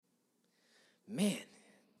Man,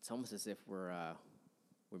 it's almost as if we're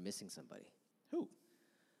missing somebody. Who?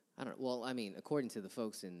 I don't know. Well, I mean, according to the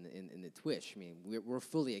folks in the Twitch, I mean, we're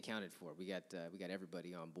fully accounted for. We got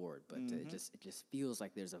everybody on board, but it just feels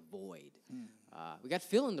like there's a void. We got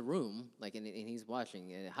Phil in the room, and he's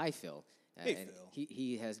watching. Hi, Phil. Hey, and Phil.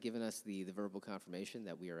 He has given us the verbal confirmation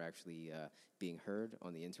that we are actually being heard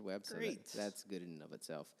on the interweb. Great. So that's good in and of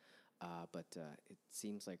itself. But it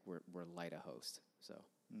seems like we're light a host. So.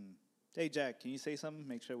 Hey, Jack, can you say something?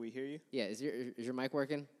 Make sure we hear you. Yeah, is your mic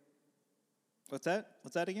working? What's that?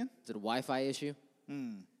 What's that again? Is it a Wi-Fi issue?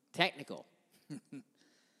 Technical.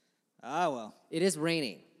 Well. It is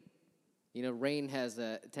raining. You know, rain tends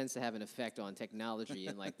to have an effect on technology,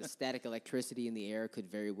 and the static electricity in the air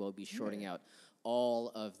could very well be shorting out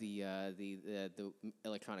all of the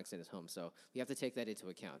electronics in his home. So we have to take that into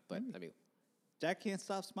account. But I mean, Jack can't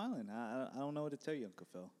stop smiling. I don't know what to tell you, Uncle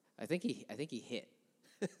Phil. I think he hit.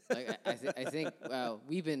 I think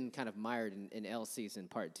we've been kind of mired in L season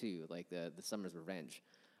part 2, the Summer's Revenge,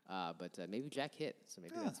 but maybe Jack hit, so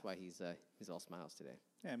maybe that's why he's all smiles today.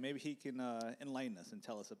 Yeah, maybe he can enlighten us and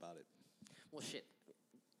tell us about it. Well, shit,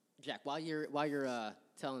 Jack, while you're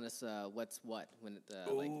telling us what's what when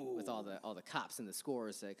with all the cops and the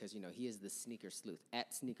scores, because he is the Sneaker Sleuth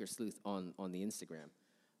at Sneaker Sleuth on the Instagram.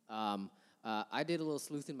 I did a little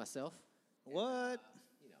sleuthing myself. What?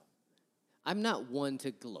 I'm not one to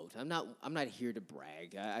gloat. I'm not here to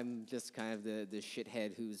brag. I'm just kind of the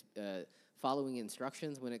shithead who's following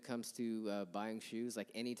instructions when it comes to buying shoes. Like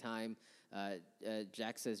anytime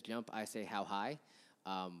Jack says jump, I say how high.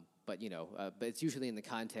 But it's usually in the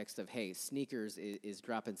context of, hey, sneakers is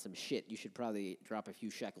dropping some shit. You should probably drop a few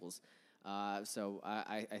shekels. So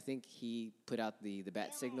I think he put out the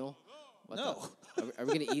bat signal. No. Are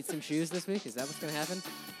we gonna eat some shoes this week? Is that what's gonna happen?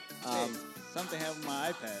 Hey, something happened on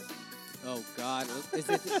my iPad. Oh, God. Is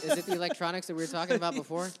it the electronics that we were talking about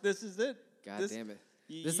before? This is it. God damn it.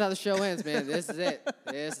 This is how the show ends, man. This is it.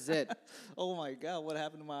 This is it. Oh, my God. What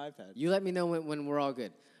happened to my iPad? You let me know when we're all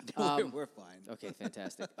good. We're fine. Okay,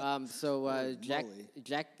 fantastic. So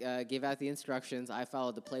Jack gave out the instructions. I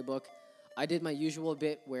followed the playbook. I did my usual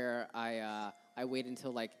bit where I wait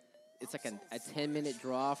until, it's like a 10-minute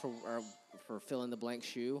draw for fill in the blank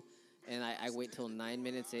shoe, and I wait till 9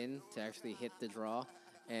 minutes in to actually hit the draw.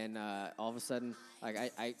 And all of a sudden,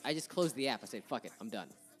 I just closed the app. I said, "Fuck it, I'm done."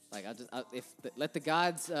 Let the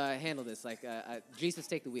gods handle this. Jesus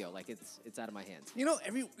take the wheel. It's out of my hands.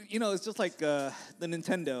 It's just like the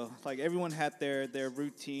Nintendo. Like everyone had their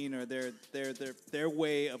routine or their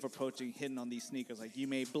way of approaching hitting on these sneakers. Like you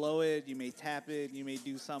may blow it, you may tap it, you may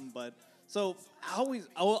do something. But so I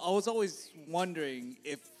was always wondering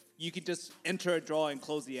if you could just enter a draw and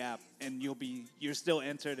close the app, and you're still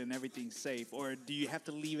entered and everything's safe, or do you have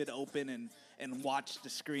to leave it open and watch the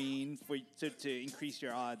screen to increase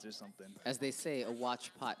your odds or something? As they say, a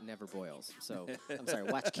watch pot never boils. So I'm sorry,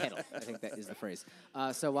 watch kettle. I think that is the phrase.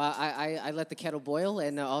 So I let the kettle boil,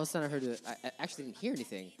 and all of a sudden I actually didn't hear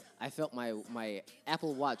anything. I felt my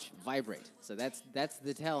Apple Watch vibrate. So that's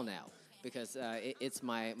the tell now, because it's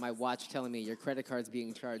my watch telling me your credit card's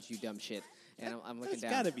being charged, you dumb shit. And I'm looking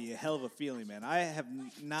down. That's got to be a hell of a feeling, man. I have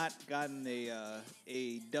not gotten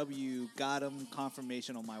a W got 'em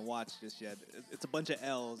confirmation on my watch just yet. It's a bunch of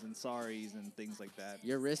L's and sorries and things like that.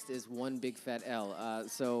 Your wrist is one big fat L.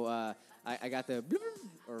 I got the,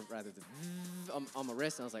 or rather the on my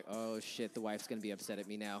wrist, and I was like, oh shit, the wife's gonna be upset at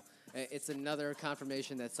me now. It's another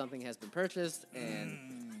confirmation that something has been purchased, and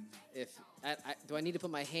do I need to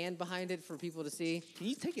put my hand behind it for people to see? Can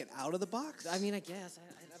you take it out of the box? I mean, I guess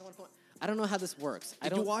I don't want to. I don't know how this works.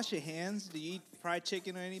 Did you wash your hands? Do you eat fried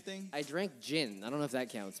chicken or anything? I drank gin. I don't know if that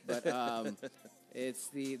counts, but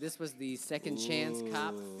this was the second chance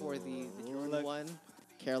cop for the Jordan 1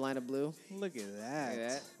 Carolina Blue. Look at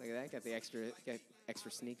that. Look at that. Got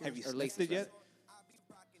extra sneakers. Have you or sniffed it yet?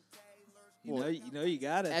 You know you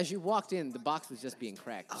got it. As you walked in, the box was just being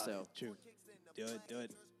cracked. So true. Do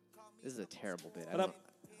it. This is a terrible bit. Hold up.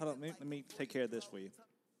 Let me take care of this for you.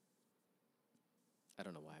 I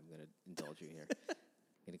don't know why I'm going to indulge you here. I'm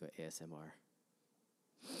going to go ASMR.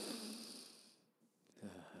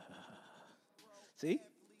 See?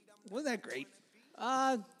 Wasn't that great?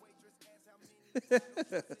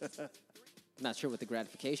 Not sure what the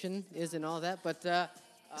gratification is and all that, but... it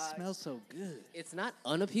smells so good. It's not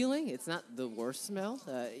unappealing. It's not the worst smell.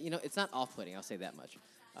 It's not off-putting. I'll say that much.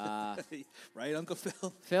 Right, Uncle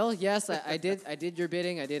Phil? Phil, yes, I did your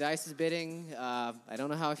bidding. I did Ice's bidding. I don't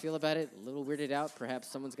know how I feel about it. A little weirded out. Perhaps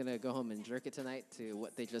someone's going to go home and jerk it tonight to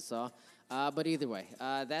what they just saw. But either way,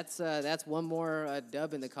 that's one more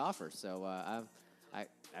dub in the coffer. So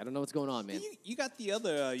I don't know what's going on, man. You got the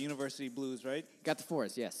other University Blues, right? Got the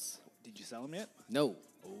fours, yes. Did you sell them yet? No.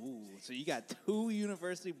 Oh, so you got 2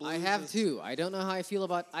 University Blues. I have 2. I don't know how I feel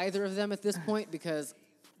about either of them at this point because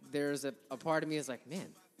there's a part of me is like, man,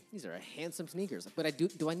 these are handsome sneakers. But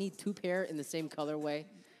do I need 2 pair in the same colorway?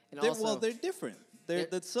 And Well, they're different.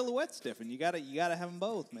 The silhouette's different. You gotta have them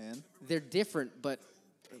both, man. They're different, but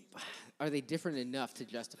are they different enough to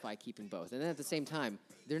justify keeping both? And then at the same time,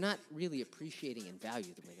 they're not really appreciating in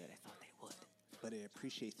value the way that I thought they would. But it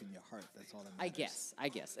appreciates in your heart. That's all that matters. I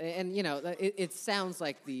guess. And you know, it sounds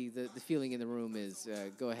like the feeling in the room is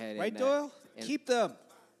go ahead right, and Doyle? and keep them.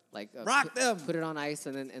 Like rock them. Put it on ice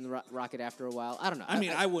and then rock it after a while. I don't know. I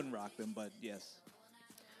mean, I wouldn't rock them, but yes.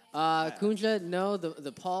 Kunja, no,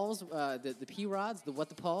 the Pauls, the P-Rods, the What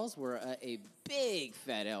the Pauls were a big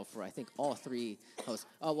fat L for, I think, all 3 hosts.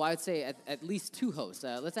 Well, I'd say at least 2 hosts.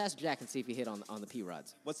 Let's ask Jack and see if he hit on the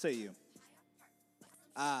P-Rods. What say you?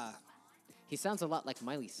 He sounds a lot like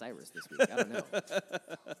Miley Cyrus this week. I don't know.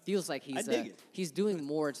 Feels like he's doing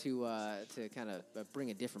more to kind of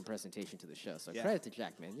bring a different presentation to the show. So credit to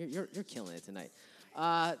Jack, man. You're killing it tonight.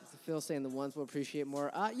 Phil saying the ones will appreciate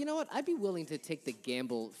more. You know what? I'd be willing to take the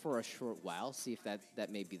gamble for a short while, see if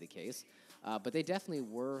that may be the case. But they definitely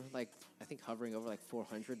were, like, I think hovering over like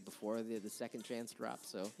 400 before the second chance drop.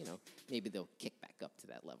 So, you know, maybe they'll kick back up to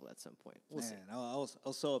that level at some point. We'll see. I was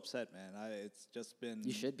so upset, man. It's just been.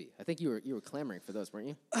 You should be. I think you were clamoring for those, weren't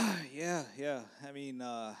you? Yeah. I mean,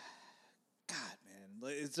 God, man,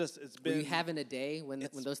 it's been. Were you having a day when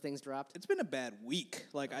those things dropped? It's been a bad week.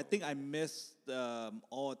 Like I think I missed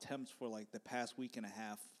all attempts for like the past week and a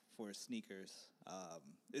half for sneakers.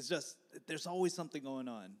 It's just there's always something going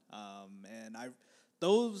on, and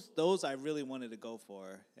those I really wanted to go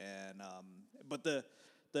for, and but the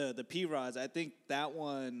P-Rods, I think that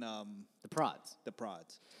one the prods.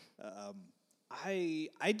 I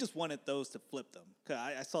just wanted those to flip them because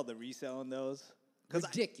I saw the resale on those.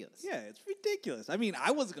 Ridiculous. Yeah, it's ridiculous. I mean,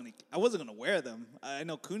 I wasn't gonna wear them. I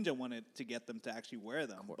know Kunja wanted to get them to actually wear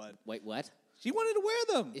them, but wait, what? She wanted to wear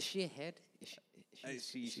them. Is she ahead?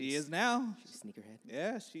 She is now. She's a sneakerhead.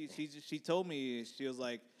 Yeah, she told me, she was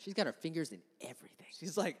like, she's got her fingers in everything.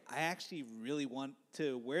 She's like, I actually really want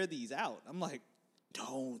to wear these out. I'm like,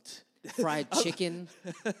 don't. Fried chicken,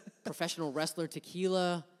 professional wrestler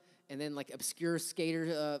tequila, and then like obscure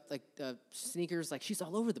skater sneakers. Like she's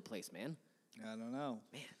all over the place, man. I don't know.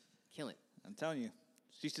 Man, killing. I'm telling you,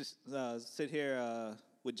 she should sit here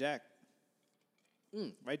with Jack.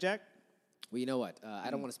 Right, Jack? Well, you know what?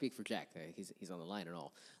 I don't want to speak for Jack. He's on the line and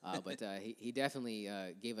all. But he definitely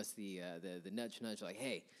gave us the nudge, like,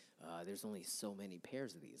 hey, there's only so many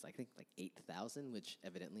pairs of these. I think like 8,000, which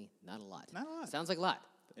evidently not a lot. Not a lot. Sounds like a lot.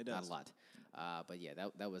 It does. Not a lot. But yeah,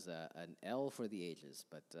 that was an L for the ages.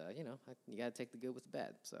 But, you know, you got to take the good with the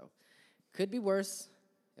bad. So could be worse.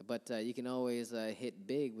 But you can always hit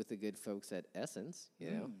big with the good folks at Essence.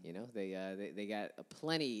 You know, they got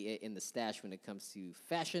plenty in the stash when it comes to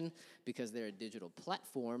fashion because they're a digital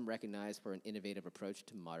platform recognized for an innovative approach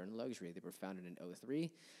to modern luxury. They were founded in 2003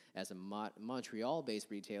 as a Montreal-based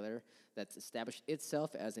retailer that's established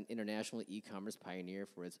itself as an international e-commerce pioneer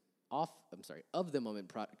for its of-the-moment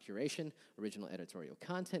product curation, original editorial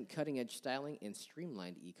content, cutting-edge styling, and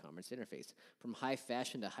streamlined e-commerce interface. From high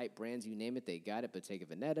fashion to hype brands, you name it, they got it. Bottega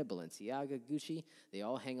Veneta, Balenciaga, Gucci, they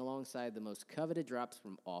all hang alongside the most coveted drops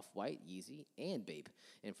from Off-White, Yeezy, and Bape.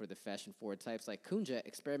 And for the fashion-forward types like Kunja,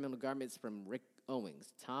 experimental garments from Rick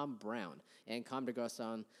Owens, Tom Brown, and Comme des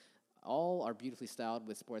Garçons, all are beautifully styled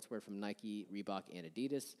with sportswear from Nike, Reebok, and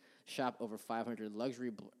Adidas. Shop over 500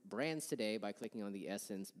 luxury brands today by clicking on the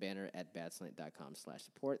Essence banner at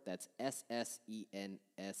badslant.com/support. That's SSENSE.com.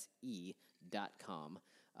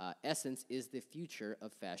 Essence is the future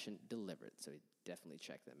of fashion delivered, so definitely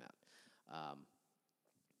check them out.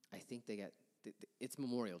 I think they got it's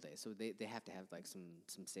Memorial Day, so they have to have like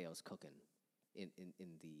some sales cooking. In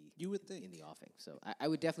the you would think in the offing, so I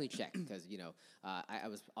would definitely check because you know I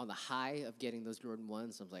was on the high of getting those Jordan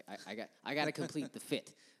 1s. So I was like I got to complete the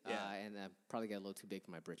fit, and I probably got a little too big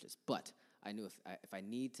for my britches. But I knew if I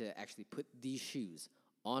need to actually put these shoes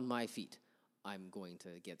on my feet, I'm going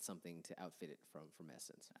to get something to outfit it from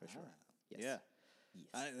Essence for sure. Yes. Yeah,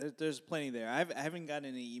 yes. There's plenty there. I haven't gotten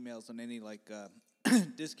any emails on any like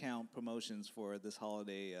discount promotions for this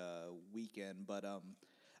holiday weekend, but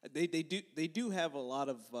They do have a lot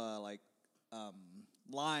of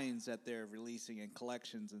lines that they're releasing and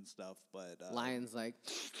collections and stuff. But Lions like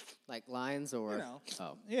lions or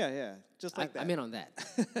yeah, just like that. I'm in on that.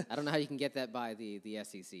 I don't know how you can get that by the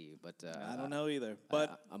SEC, but I don't know either.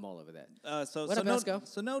 But I'm all over that.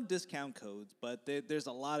 So no discount codes, but there's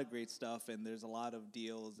a lot of great stuff and there's a lot of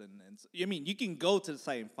deals and I mean you can go to the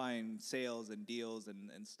site and find sales and deals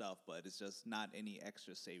and stuff, but it's just not any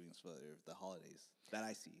extra savings for the holidays that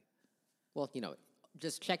I see. Well,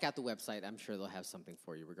 just check out the website. I'm sure they'll have something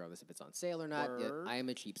for you, regardless if it's on sale or not. I am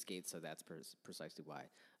a cheapskate, so that's precisely why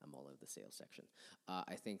I'm all over the sales section.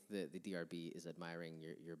 I think the DRB is admiring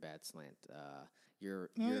your bad slant.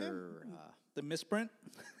 The misprint.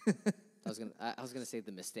 I was gonna say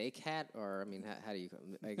the mistake hat, or I mean, how do you?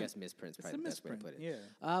 I guess misprint's probably the best way to put it.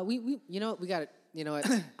 Yeah. We got it. You know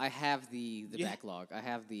what? I have the backlog. I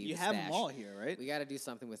have the. You the have stash. them all here, right? We got to do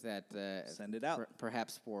something with that. Send it out.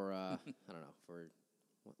 Perhaps for I don't know, for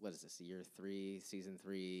what is this? Year 3, season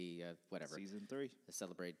 3, whatever. Season 3. To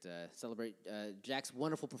celebrate Jack's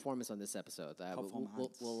wonderful performance on this episode.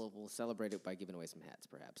 We'll celebrate it by giving away some hats,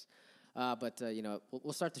 perhaps. But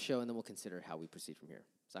we'll start the show and then we'll consider how we proceed from here.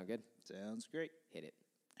 Sound good? Sounds great. Hit it.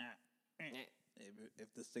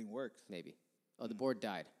 If this thing works. Maybe. Oh, the board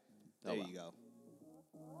died. There you go.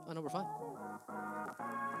 Oh, no, we're fine.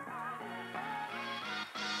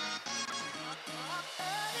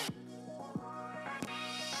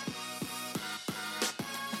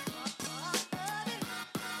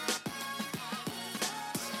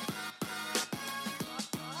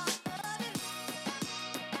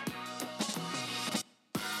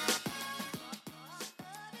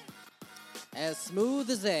 As smooth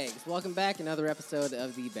as eggs. Welcome back, another episode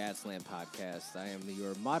of the Bad Slam Podcast. I am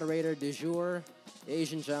your moderator du jour,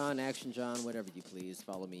 Asian John, Action John, whatever you please.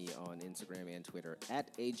 Follow me on Instagram and Twitter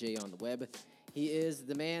at AJ on the web. He is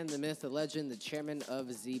the man, the myth, the legend, the chairman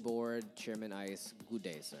of Z-Board, Chairman Ice. Good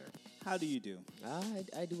day, sir. How do you do?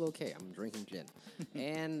 I do okay. I'm drinking gin.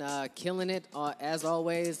 And killing it, as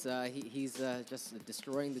always. He's just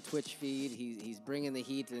destroying the Twitch feed. He's bringing the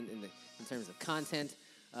heat in terms of content.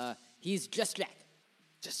 He's Just Jack.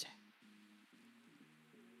 Just Jack.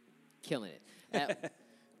 Killing it.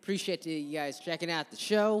 Appreciate you guys checking out the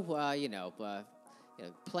show.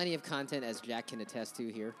 Plenty of content, as Jack can attest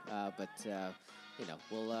to here. But I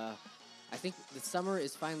think the summer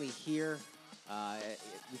is finally here.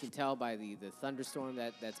 You can tell by the thunderstorm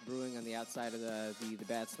that's brewing on the outside of the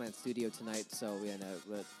Bad Slant studio tonight. So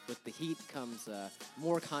with the heat comes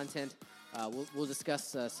more content. We'll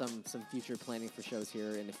discuss some future planning for shows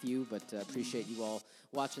here in a few, but appreciate you all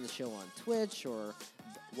watching the show on Twitch or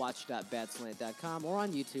watch.badslant.com or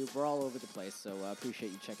on YouTube. We're all over the place, so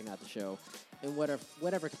appreciate you checking out the show in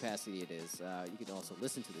whatever capacity it is. You can also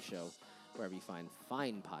listen to the show wherever you find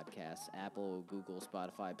fine podcasts: Apple, Google,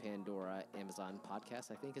 Spotify, Pandora, Amazon Podcasts,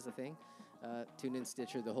 I think is a thing. TuneIn,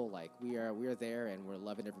 Stitcher, the whole like. We are there, and we're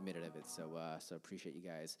loving every minute of it. So appreciate you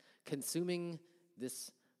guys consuming this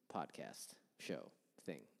podcast, show,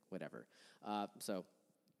 thing, whatever. All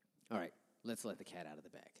right, let's let the cat out of the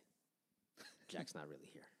bag. Jack's not really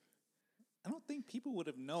here. I don't think people would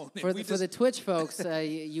have known. For the Twitch folks,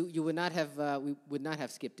 you would not have we would not have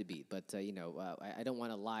skipped a beat. But I don't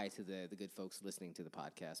want to lie to the good folks listening to the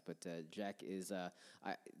podcast. But Jack is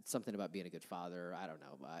something about being a good father. I don't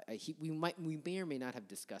know. We may or may not have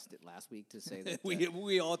discussed it last week to say that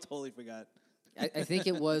we all totally forgot. I think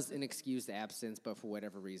it was an excused absence, but for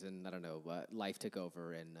whatever reason, I don't know. Life took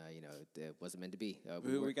over, and it wasn't meant to be.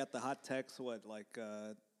 We got the hot text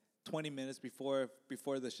 20 minutes before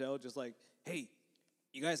the show, just like, hey,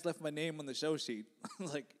 you guys left my name on the show sheet.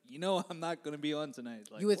 I'm not going to be on tonight.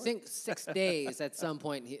 You would think 6 days at some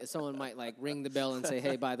point someone might ring the bell and say,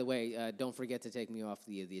 hey, by the way, don't forget to take me off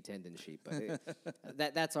the attendance sheet. But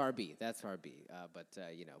that's RB. That's RB.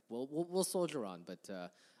 We'll soldier on.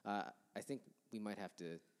 But I think we might have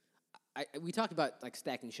to. We talked about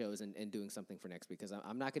stacking shows and doing something for next week because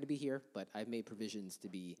I'm not going to be here, but I've made provisions to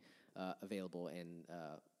be available and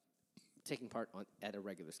taking part at a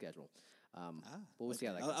regular schedule. But we'll see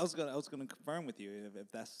how that goes. I was gonna confirm with you if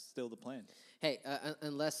that's still the plan. Hey,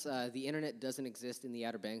 unless the internet doesn't exist in the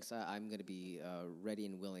Outer Banks, I'm going to be ready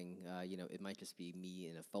and willing. It might just be me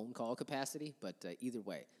in a phone call capacity, but either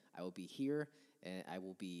way, I will be here and I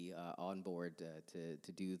will be on board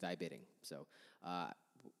to do thy bidding. So,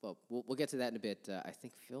 we'll get to that in a bit. I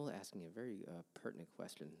think Phil asked me a very pertinent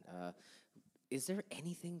question. Is there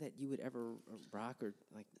anything that you would ever rock or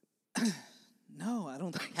like? No, I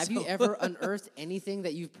don't think Have so. you ever unearthed anything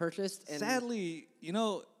that you've purchased? And sadly,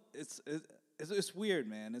 it's weird,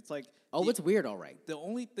 man. It's like it's weird, all right. The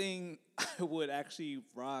only thing I would actually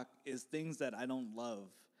rock is things that I don't love.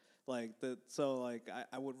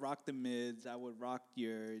 I would rock the mids. I would rock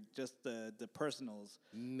the personals.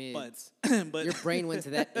 Mids. But Your brain went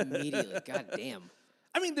to that immediately. God damn.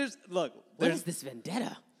 I mean, What is this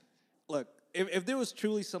vendetta? Look, if there was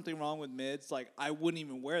truly something wrong with mids, like I wouldn't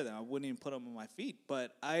even wear them. I wouldn't even put them on my feet.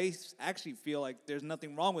 But I actually feel like there's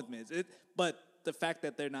nothing wrong with mids. But the fact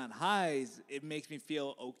that they're not highs, it makes me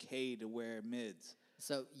feel okay to wear mids.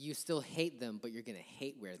 So you still hate them, but you're gonna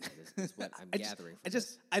hate wear them. Is what I'm gathering.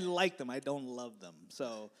 I like them. I don't love them.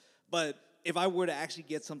 So, but if I were to actually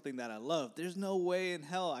get something that I love, there's no way in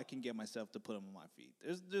hell I can get myself to put them on my feet.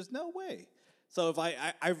 There's no way. So if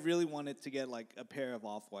I really wanted to get like a pair of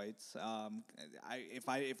off-whites, if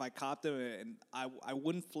I copped them and I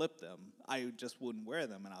wouldn't flip them, I just wouldn't wear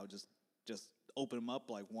them, and I would just open them up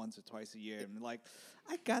like once or twice a year and be like,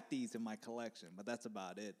 I got these in my collection, but that's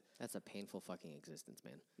about it. That's a painful fucking existence,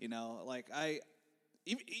 man. You know, like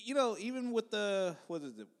even with what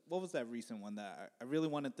was that recent one that I really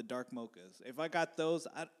wanted, the dark mochas. If I got those,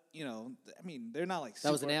 they're not like super,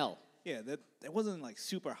 that was an L. Yeah, that wasn't like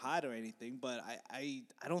super hot or anything, but I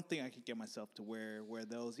don't think I could get myself to wear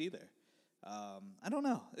those either. I don't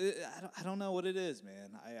know. I don't know what it is,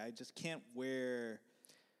 man. I just can't wear.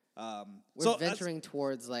 We're venturing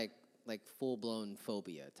towards like full blown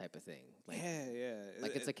phobia type of thing. Like, yeah.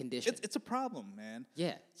 Like it's a condition. It's a problem, man.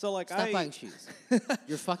 Yeah. So like stop buying shoes.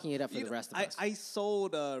 You're fucking it up for the rest of us. I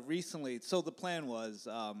sold recently. So the plan was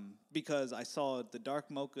because I saw the dark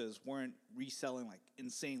mochas weren't reselling like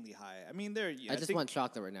insanely high. I mean, I just want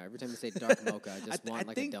chocolate right now. Every time you say dark mocha, I just want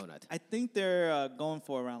a donut. I think they're going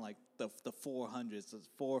for around like the 400s, 400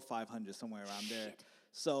 or 500, somewhere around there.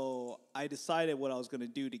 So I decided what I was going to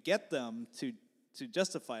do to get them to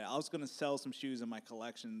justify it. I was going to sell some shoes in my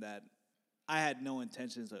collection that I had no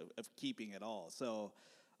intentions of keeping at all. So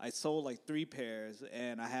I sold like 3 pairs,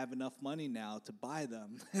 and I have enough money now to buy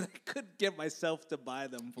them. And I couldn't get myself to buy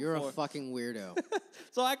them. You're a fucking weirdo.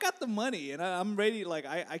 So I got the money, and I'm ready. Like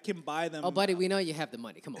I can buy them. Oh, buddy, we know you have the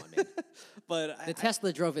money. Come on, man. But the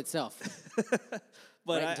Tesla drove itself.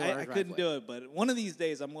 But I couldn't do it. But one of these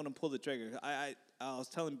days, I'm going to pull the trigger. I was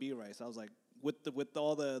telling B-Rice, I was like, with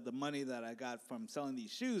all the money that I got from selling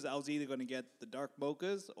these shoes, I was either going to get the dark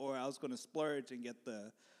mochas or I was going to splurge and get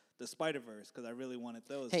the Spider-Verse because I really wanted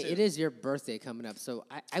those. Hey, too. It is your birthday coming up, so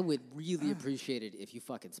I would really appreciate it if you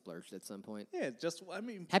fucking splurged at some point. Yeah,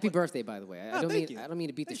 happy birthday, by the way. I don't mean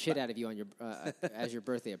to beat the shit man. out of you on your as your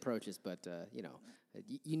birthday approaches, but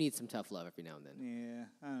you need some tough love every now and then. Yeah,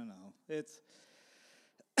 I don't know.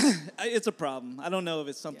 It's a problem. I don't know if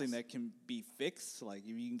it's something that can be fixed. Like,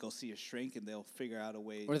 if you can go see a shrink and they'll figure out a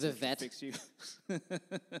way or the to vet fix you.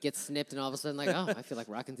 Gets snipped and all of a sudden, like, oh, I feel like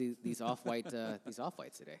rocking these off-whites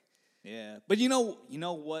today. Yeah, but you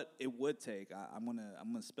know what it would take. I'm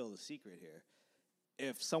gonna spill the secret here.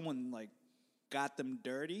 If someone like got them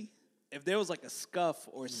dirty, if there was like a scuff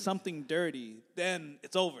or something dirty, then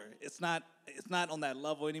it's over. It's not on that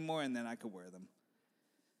level anymore, and then I could wear them.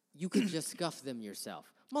 You could just scuff them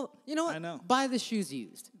yourself. Well, you know what? I know. Buy the shoes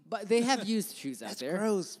used. But they have used shoes out there. That's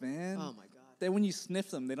gross, man. Oh my god. Then when you sniff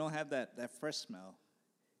them, they don't have that fresh smell.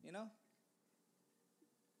 You know?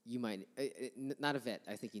 You might not a vet.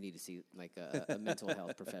 I think you need to see like a mental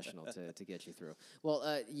health professional to get you through.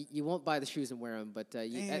 Well, you won't buy the shoes and wear them, but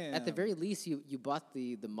at the very least, you bought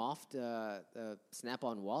the Moft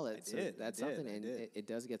Snap-on wallet. That's something, and it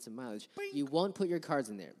does get some mileage. Boink. You won't put your cards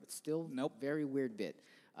in there, but still, very weird bit.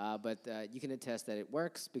 But you can attest that it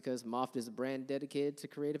works because Moft is a brand dedicated to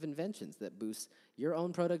creative inventions that boosts your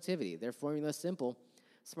own productivity. Their formula is simple.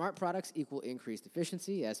 Smart products equal increased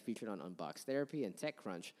efficiency, as featured on Unbox Therapy and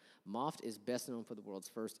TechCrunch. Moft is best known for the world's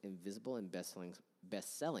first invisible and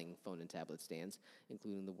best-selling phone and tablet stands,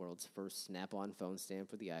 including the world's first Snap-on phone stand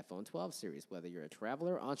for the iPhone 12 series. Whether you're a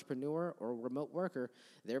traveler, entrepreneur, or remote worker,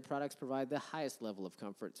 their products provide the highest level of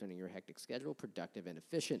comfort, turning your hectic schedule productive and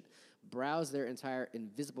efficient. Browse their entire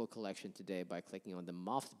invisible collection today by clicking on the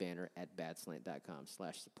Moft banner at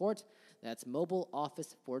badslant.com/support. That's Mobile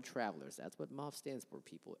Office for Travelers. That's what Moft stands for,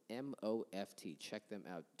 people. MOFT. Check them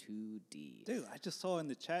out 2D. Dude, I just saw in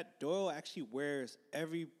the chat, Doyle actually wears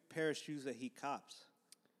every pair of shoes that he cops.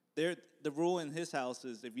 The rule in his house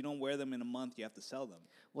is if you don't wear them in a month, you have to sell them.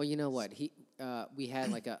 Well, you know what? We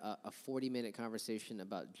had like a 40-minute conversation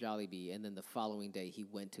about Jollibee, and then the following day he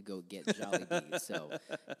went to go get Jollibee. So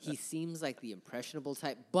he seems like the impressionable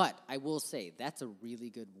type. But I will say that's a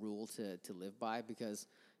really good rule to live by because,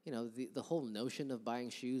 you know, the whole notion of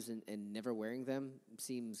buying shoes and never wearing them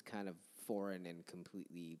seems kind of foreign and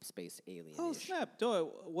completely space alien-ish. Oh, snap.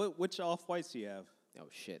 Doyle, which off-whites do you have? Oh,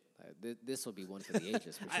 shit. This will be one for the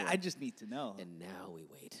ages, for sure. I just need to know. And now we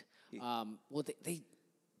wait. Well,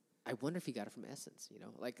 I wonder if he got it from Essence.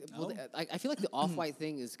 Like, Oh. I feel like the Off-White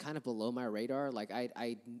thing is kind of below my radar. Like,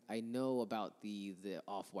 I know about the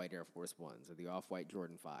Off-White Air Force Ones or the Off-White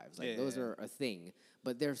Jordan 5s. Like, those are a thing,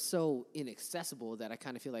 but they're so inaccessible that I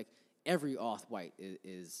kind of feel like every Off-White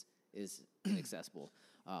is inaccessible.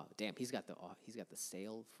 Damn, he's got the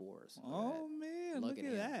Sail 4s. Oh man, look at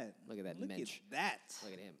him. that! Look at that Look mensch. at that!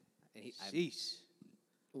 Look at him. And Sheesh.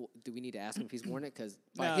 do we need to ask him if he's worn it? Because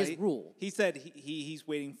No, by his rule, he said he's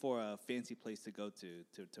waiting for a fancy place to go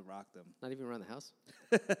to rock them. not even around the house.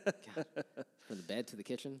 God. From the bed to the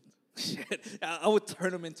kitchen, Shit, I would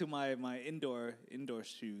turn them into my indoor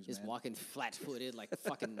shoes. just man. walking flat-footed like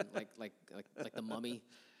fucking like the mummy.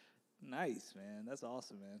 Nice, man. That's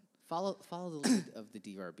awesome, man. Follow the lead of the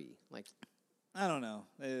DRB. Like, I don't know.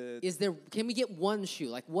 can we get one shoe?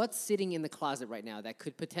 Like, what's sitting in the closet right now that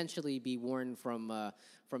could potentially be worn from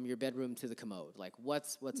your bedroom to the commode? Like,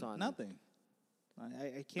 what's on? Nothing.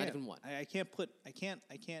 I can't. Not even one. I can't do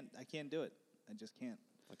it. I just can't.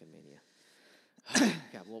 Fucking mania.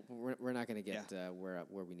 God, well, we're not going to get where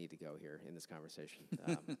we need to go here in this conversation,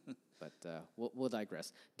 but we'll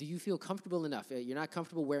digress. Do you feel comfortable enough? You're not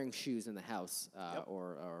comfortable wearing shoes in the house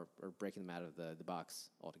or breaking them out of the box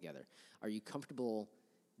altogether. Are you comfortable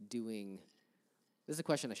doing? This is a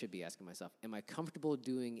question I should be asking myself. Am I comfortable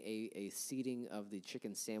doing a seating of the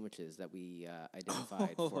chicken sandwiches that we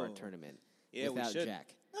identified for our tournament without we should.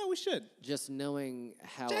 Jack? No, we should. Just knowing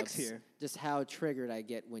how Jack's here. just how triggered I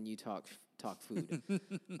get when you talk food.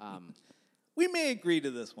 We may agree to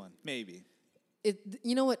this one, maybe.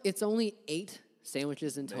 You know what? It's only 8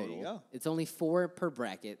 sandwiches in total. There you go. It's only 4 per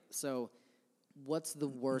bracket. So what's the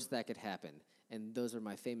worst that could happen? And those are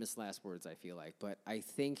my famous last words, I feel like. But I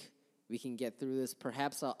think we can get through this.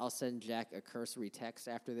 Perhaps I'll send Jack a cursory text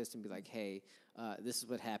after this and be like, hey, this is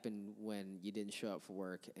what happened when you didn't show up for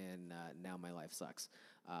work, and now my life sucks.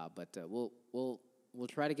 But we'll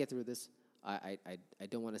try to get through this. I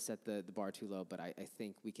don't want to set the bar too low, but I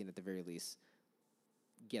think we can at the very least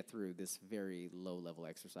get through this very low-level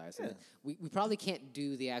exercise. Yeah. We probably can't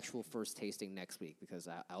do the actual first tasting next week because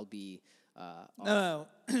I'll be No,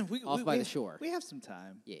 off by the shore. We have some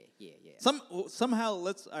time. Yeah. Somehow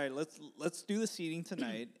let's do the seating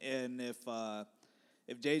tonight, and if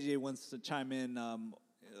JJ wants to chime in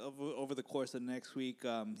over the course of next week,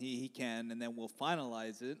 he can, and then we'll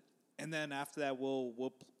finalize it. And then after that,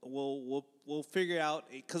 we'll figure out,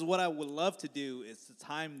 because what I would love to do is to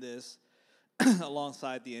time this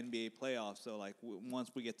alongside the NBA playoffs. So like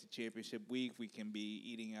once we get to championship week, we can be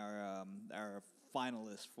eating our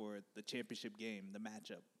finalists for the championship game, the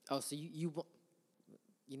matchup. Oh, so you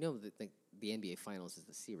know that the NBA Finals is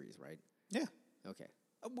the series, right? Yeah. Okay.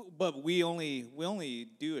 But we only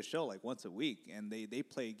do a show like once a week, and they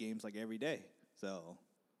play games like every day. So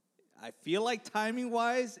I feel like timing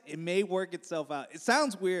wise, it may work itself out. It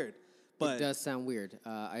sounds weird, but It does sound weird.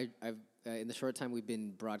 I've in the short time we've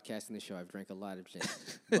been broadcasting the show, I've drank a lot of gin,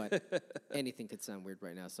 but anything could sound weird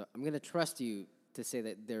right now. So I'm going to trust you to say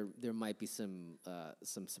that there might be some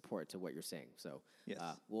support to what you're saying. So Yes.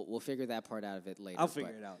 we'll figure that part out of it later. I'll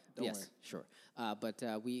figure it out. Don't yes, worry. sure.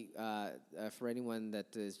 But we for anyone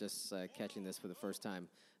that is just catching this for the first time,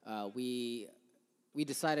 we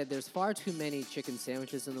decided there's far too many chicken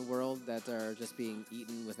sandwiches in the world that are just being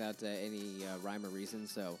eaten without any rhyme or reason.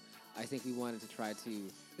 So I think we wanted to try to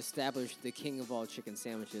establish the king of all chicken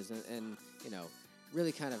sandwiches and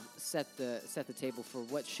really kind of set the table for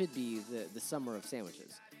what should be the summer of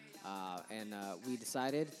sandwiches. And we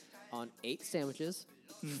decided on 8 sandwiches,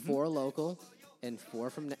 4 local and 4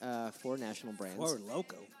 from 4 national brands. Or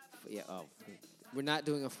loco. Yeah. Oh, we're not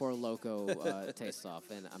doing a 4 Loco taste off,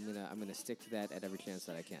 and I'm gonna stick to that at every chance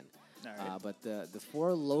that I can. All right. But the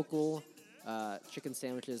 4 local chicken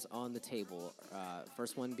sandwiches on the table.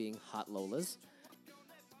 First one being Hot Lola's.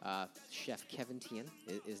 Chef Kevin Tien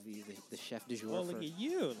is the chef du jour. Oh, look at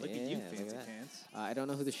you! Look at you, Yeah, look at fancy that. pants. I don't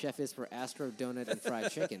know who the chef is for Astro Donut and Fried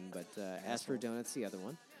Chicken, but Astro Donut's the other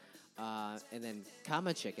one. And then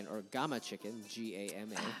Gama Chicken, or Gama Chicken,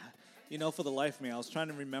 Gama. You know, for the life of me, I was trying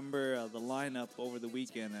to remember the lineup over the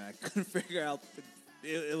weekend, and I couldn't figure out.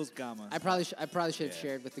 It was Gama. I probably should have Yeah.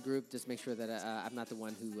 shared with the group, just make sure that I'm not the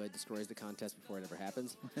one who destroys the contest before it ever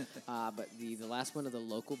happens. But the last one of the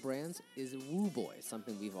local brands is Woo Boy,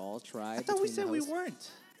 something we've all tried. I thought we between said the we hosts.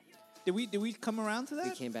 weren't. Did we come around to that?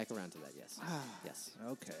 We came back around to that, yes. Yes.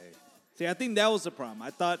 Okay. See, I think that was the problem.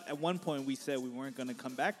 I thought at one point we said we weren't going to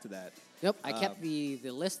come back to that. Nope, I kept the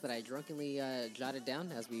list that I drunkenly jotted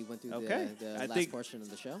down as we went through the last portion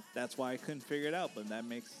of the show. That's why I couldn't figure it out, but that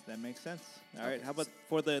makes sense. All right, how about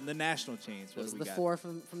for the national chains? Those are the four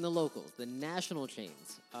from the locals. The national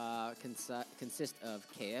chains consist of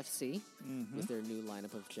KFC with their new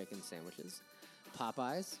lineup of chicken sandwiches,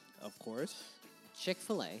 Popeyes, of course,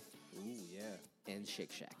 Chick-fil-A, ooh yeah, and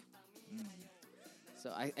Shake Shack.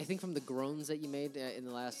 So I think from the groans that you made in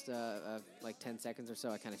the last like 10 seconds or so,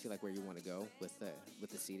 I kind of feel like where you want to go with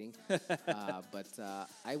the seating. But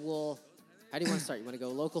I will. How do you want to start? You want to go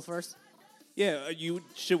local first? Yeah.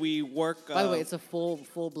 Should we work? By the way, it's a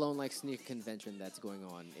full blown like sneaker convention that's going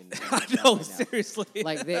on in I know, right seriously.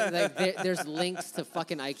 Like there's links to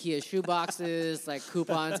fucking IKEA shoeboxes, like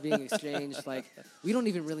coupons being exchanged. Like we don't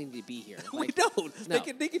even really need to be here. Like, we don't. No.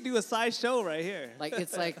 They can do a side show right here. Like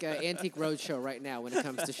it's like Antique Roadshow right now when it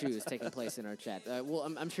comes to shoes taking place in our chat. Well,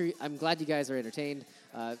 I'm sure. I'm glad you guys are entertained.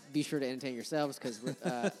 Be sure to entertain yourselves because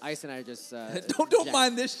Ice and I are just don't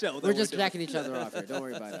mind this show. We're just jacking each other off here. Don't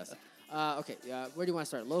worry about us. Okay, where do you want to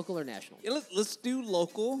start? Local or national? Yeah, let's do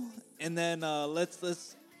local, and then let's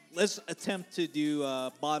attempt to do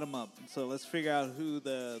bottom up. So let's figure out who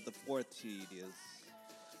the fourth seed is.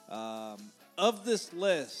 Of this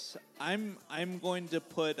list, I'm going to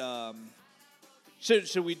put.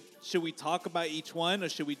 Should we talk about each one, or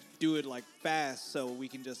should we do it like fast so we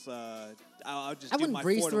can just? I'll just. I do wouldn't my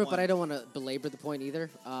breeze 4 to through it, 1. but I don't want to belabor the point either.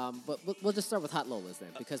 But we'll just start with Hot Lolas then,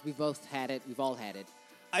 because we both had it. We've all had it.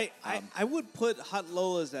 I would put Hot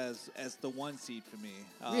Lolas as the 1 seed for me.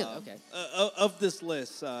 Really? Okay. Of this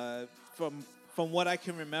list, from what I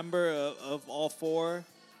can remember of all 4,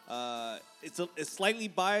 it's slightly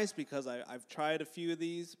biased because I've tried a few of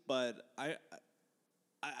these, but I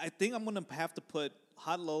think I'm gonna have to put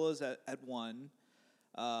Hot Lolas at 1.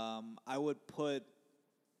 I would put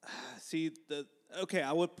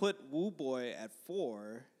I would put Woo Boy at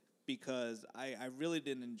 4. Because I really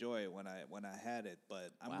didn't enjoy it when I had it,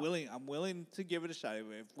 but I'm willing to give it a shot.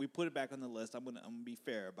 If we put it back on the list, I'm gonna be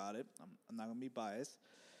fair about it. I'm not gonna be biased.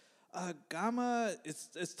 Gamma,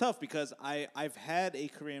 it's tough because I've had a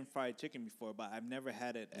Korean fried chicken before, but I've never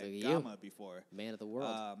had it at Gamma before. Man of the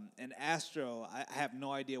world. And Astro, I have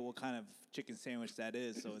no idea what kind of chicken sandwich that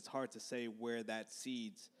is, so it's hard to say where that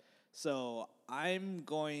seeds. So I'm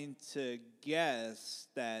going to guess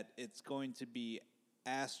that it's going to be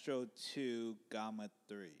Astro 2, Gamma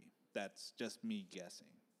 3. That's just me guessing.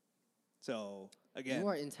 So, again. You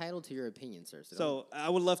are entitled to your opinion, sir. So I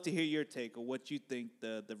would love to hear your take on what you think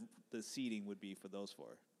the seeding would be for those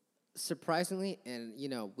 4. Surprisingly, and you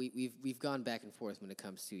know, we've gone back and forth when it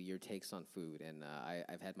comes to your takes on food, and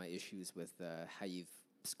I've had my issues with how you've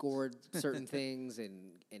scored certain things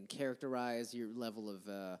and characterized your level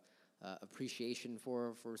of appreciation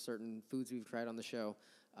for certain foods we've tried on the show.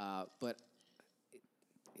 But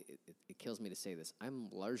it kills me to say this. I'm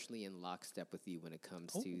largely in lockstep with you when it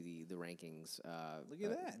comes to the rankings. Look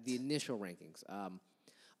at that. The initial rankings.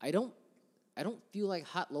 I don't feel like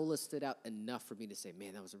Hot Lola stood out enough for me to say,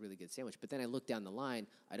 man, that was a really good sandwich. But then I look down the line.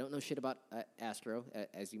 I don't know shit about Astro,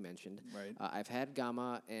 as you mentioned. Right. I've had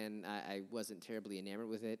Gamma, and I wasn't terribly enamored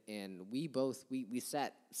with it. And we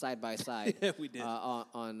sat side by side Yeah, we did.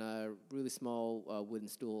 on really small wooden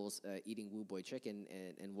stools eating Woo Boy chicken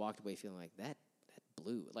and walked away feeling like that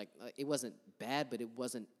blew. Like, it wasn't bad, but it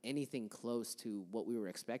wasn't anything close to what we were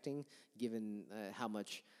expecting, given how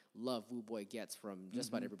much love Woo Boy gets from just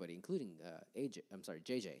about everybody, including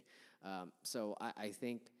JJ. So I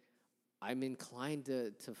think I'm inclined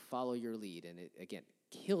to follow your lead, and it, again,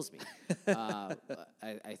 kills me.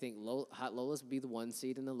 I think Hot Lolas would be the 1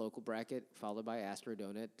 seed in the local bracket, followed by Astro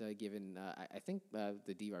Donut, given, I think the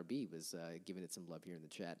DRB was giving it some love here in the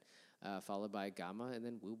chat, followed by Gamma, and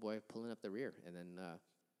then Woo Boy pulling up the rear. And then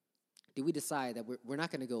did we decide that we're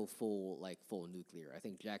not going to go full nuclear? I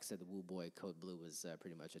think Jack said the Woo Boy Code Blue was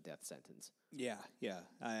pretty much a death sentence. Yeah.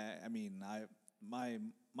 I mean,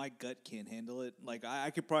 my gut can't handle it. Like I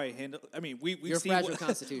could probably handle. I mean, we've Your seen fragile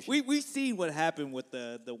constitution. We've seen what happened with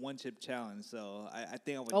the 1 chip challenge. So I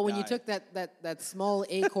think I would. Oh, when die. you took that small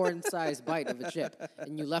acorn-sized bite of a chip,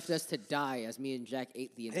 and you left us to die as me and Jack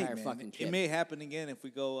ate the entire fucking chip. It may happen again if we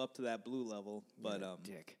go up to that blue level. But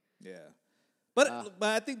dick. Yeah. But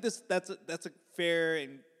I think that's a fair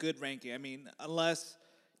and good ranking. I mean, unless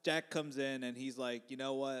Jack comes in and he's like, you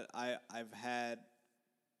know what, I've had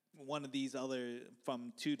one of these other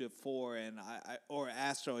from 2 to 4, and or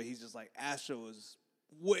Astro, he's just like, Astro is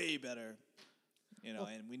way better, and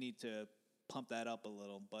we need to pump that up a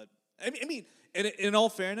little. But I mean, in all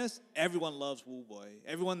fairness, everyone loves Woo Boy.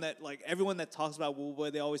 Everyone that talks about Woo Boy,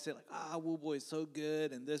 they always say like, Woo Boy is so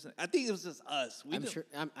good and this. I think it was just us.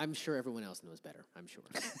 I'm sure everyone else knows better. I'm sure.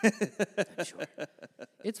 I'm sure.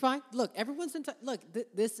 It's fine. Look, everyone's look.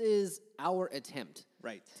 This is our attempt,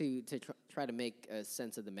 right, to try to make a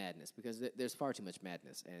sense of the madness because there's far too much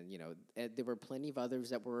madness, and there were plenty of others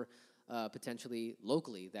that were potentially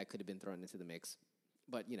locally that could have been thrown into the mix,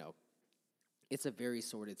 but it's a very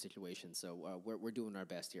sordid situation, so we're doing our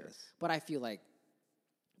best here. Yes. But I feel like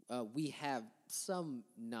we have some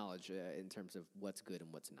knowledge in terms of what's good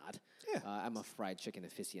and what's not. Yeah. I'm a fried chicken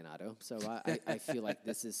aficionado, so I feel like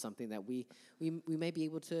this is something that we may be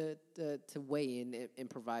able to weigh in and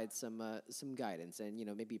provide some guidance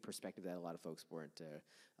and maybe perspective that a lot of folks weren't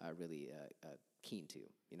really keen to.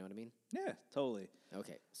 You know what I mean? Yeah, totally.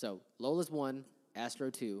 Okay, so Lola's 1, Astro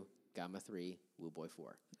 2, Gamma 3, Woo Boy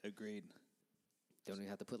 4. Agreed. Don't even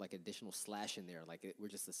have to put like additional slash in there. Like we're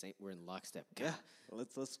just the same. We're in lockstep. God. Yeah.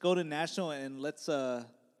 Let's go to national and let's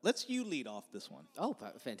you lead off this one. Oh,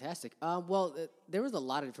 fantastic. Well, there was a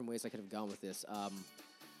lot of different ways I could have gone with this.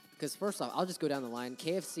 Because first off, I'll just go down the line.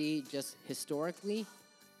 KFC, just historically,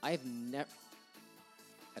 I've never.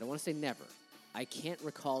 I don't want to say never. I can't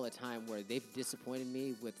recall a time where they've disappointed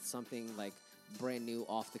me with something like brand new,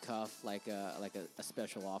 off the cuff, like a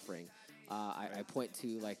special offering. I point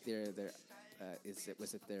to like their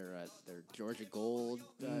was it their Georgia Gold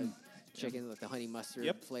chicken with the honey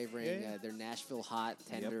mustard flavoring, their Nashville hot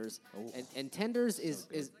tenders, and tenders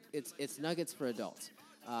is it's nuggets for adults,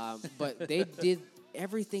 but they did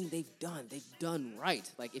everything they've done right.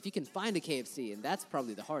 Like if you can find a KFC, and that's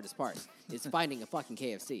probably the hardest part, is finding a fucking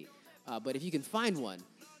KFC. But if you can find one,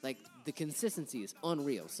 like the consistency is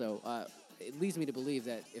unreal. So it leads me to believe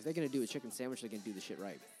that if they're gonna do a chicken sandwich, they're gonna do the shit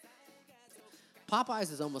right.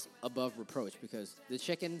 Popeyes is almost above reproach because the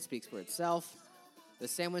chicken speaks for itself. The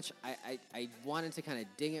sandwich, I wanted to kind of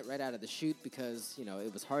ding it right out of the chute because,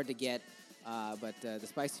 it was hard to get. But the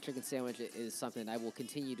spicy chicken sandwich is something I will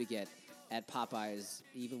continue to get at Popeyes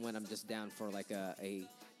even when I'm just down for like a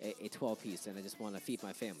 12-piece and I just want to feed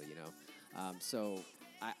my family, So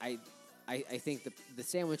I think the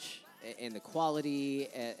sandwich and the quality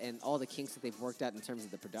and all the kinks that they've worked out in terms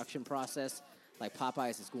of the production process, like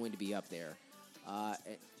Popeyes is going to be up there.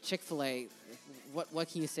 Chick-fil-A,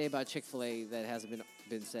 what can you say about Chick-fil-A that hasn't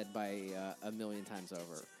been said by a million times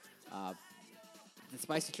over? The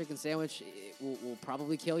spicy chicken sandwich will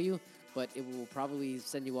probably kill you, but it will probably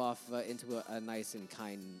send you off into a nice and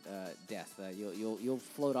kind death. You'll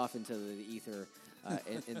float off into the ether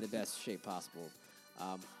in the best shape possible.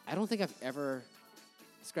 I don't think I've ever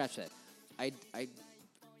scratched that. I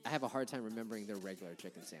have a hard time remembering their regular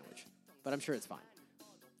chicken sandwich, but I'm sure it's fine.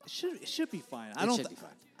 It should be fine. It should be fine.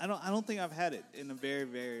 I don't think I've had it in a very,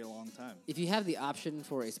 very long time. If you have the option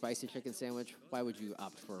for a spicy chicken sandwich, why would you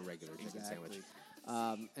opt for a regular chicken sandwich?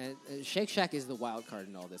 And Shake Shack is the wild card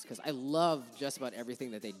in all this because I love just about everything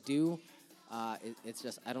that they do. It's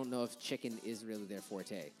just I don't know if chicken is really their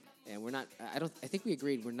forte, and we're not. I think we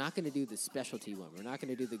agreed we're not going to do the specialty one. We're not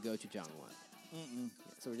going to do the gochujang one. Mm-mm.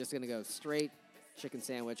 So we're just going to go straight chicken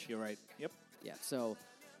sandwich. You're right. Yep. Yeah. So.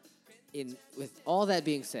 With all that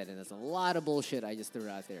being said, and there's a lot of bullshit I just threw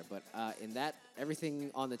out there, but in that,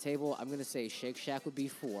 everything on the table, I'm going to say Shake Shack would be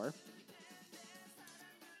 4.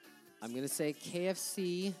 I'm going to say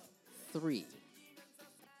KFC 3.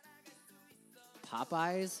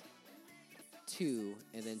 Popeyes 2,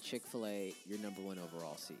 and then Chick-fil-A, your number 1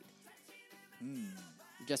 overall seed.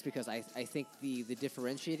 Just because I think the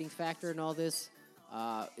differentiating factor in all this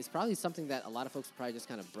is probably something that a lot of folks probably just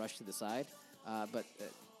kind of brush to the side, but...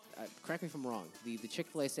 correct me if I'm wrong. The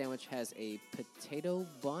Chick-fil-A sandwich has a potato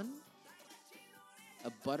bun?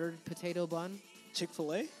 A buttered potato bun?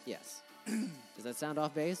 Chick-fil-A? Yes. Does that sound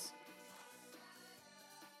off base?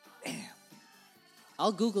 Damn.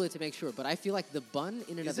 I'll Google it to make sure, but I feel like the bun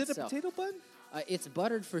in and of itself... Is it a potato bun? It's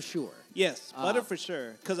buttered for sure. Yes, butter for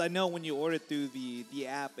sure. Because I know when you order through the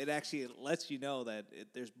app, it actually lets you know that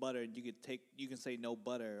there's butter, and you can say no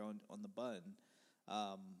butter on the bun.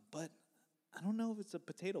 But... I don't know if it's a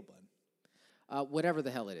potato bun. Whatever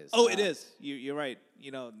the hell it is. Oh, it is. You're right.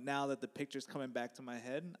 Now that the picture's coming back to my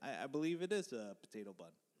head, I believe it is a potato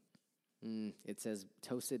bun. It says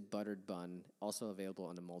toasted buttered bun, also available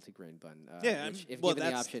on a multigrain bun. If given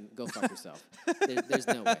the option, go fuck yourself. There's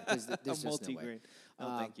no way. There's just no way.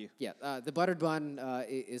 Oh, thank you. Yeah, the buttered bun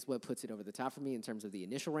is what puts it over the top for me in terms of the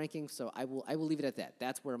initial ranking. So I will leave it at that.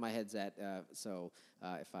 That's where my head's at. So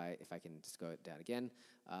if I can just go down again.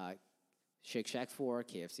 Shake Shack 4,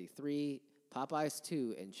 KFC 3, Popeyes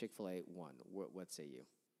 2, and Chick-fil-A 1. What say you?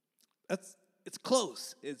 it's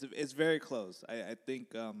close. It's very close. I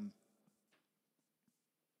think.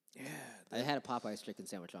 Yeah. I had a Popeye's chicken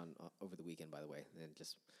sandwich on over the weekend, by the way, and it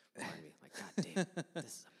just reminded me, like, God damn, this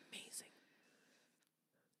is amazing.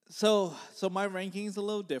 So my ranking's a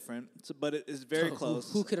little different, but it is very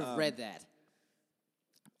close. Who could have read that?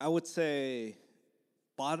 I would say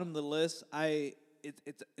bottom of the list.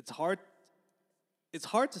 It's hard. It's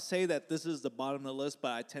hard to say that this is the bottom of the list,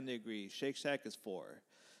 but I tend to agree. Shake Shack is 4.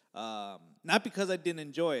 Not because I didn't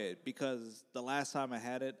enjoy it, because the last time I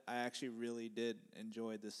had it, I actually really did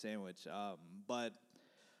enjoy this sandwich. But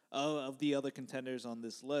of the other contenders on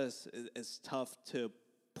this list, it's tough to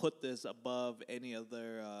put this above any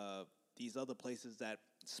other these other places that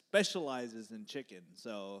specializes in chicken.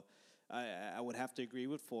 So I would have to agree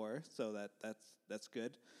with 4. So that's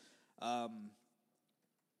good.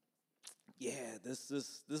 Yeah, this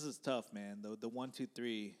is tough, man. The 1, 2,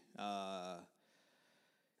 3.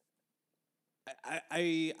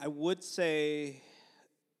 I would say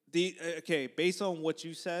based on what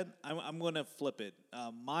you said, I'm gonna flip it.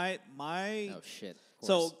 My Oh shit.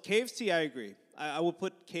 So KFC, I agree. I would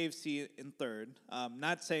put KFC in 3rd.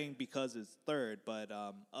 Not saying because it's 3rd, but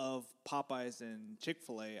of Popeyes and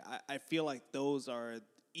Chick-fil-A, I feel like those are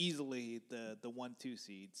easily the 1, 2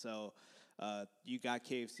 seed. So you got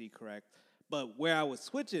KFC correct. But where I would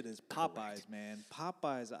switch it is Popeyes, correct. Man.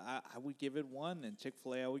 Popeyes, I would give it 1, and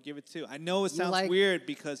Chick-fil-A, I would give it 2. I know it sounds weird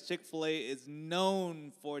because Chick-fil-A is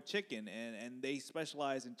known for chicken, and they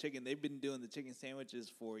specialize in chicken. They've been doing the chicken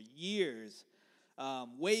sandwiches for years,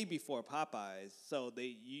 way before Popeyes. So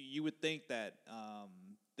you would think that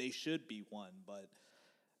they should be 1. But,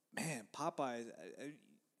 man, Popeyes,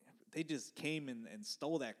 they just came and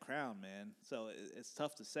stole that crown, man. So it's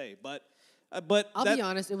tough to say. But I'll be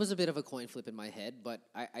honest, it was a bit of a coin flip in my head, but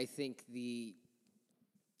I think the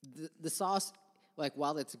sauce, like,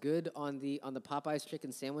 while it's good on the Popeyes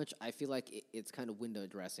chicken sandwich, I feel like it's kind of window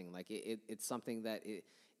dressing. Like it's something that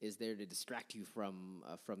is there to distract you from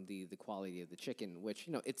the quality of the chicken, which,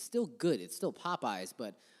 you know, it's still good. It's still Popeyes,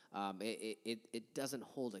 but it doesn't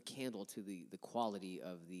hold a candle to the quality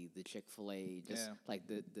of the Chick-fil-A. Just like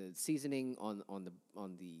the seasoning on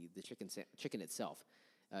the chicken itself.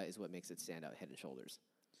 Is what makes it stand out head and shoulders.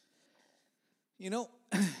 You know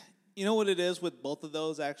what it is with both of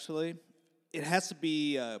those, actually? It has to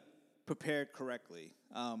be prepared correctly.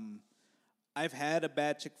 I've had a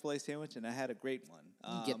bad Chick-fil-A sandwich, and I had a great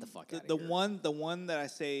one. Get the fuck out of here. The one that I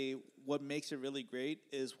say what makes it really great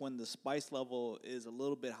is when the spice level is a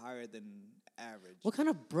little bit higher than average. What kind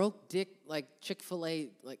of broke dick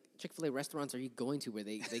Chick-fil-A restaurants are you going to where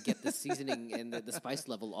they get the seasoning and the spice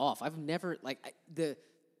level off? I've never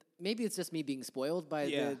maybe it's just me being spoiled by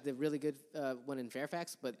the really good one in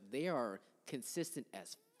Fairfax, but they are consistent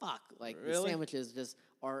as fuck. Like, really? The sandwiches just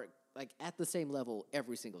are like at the same level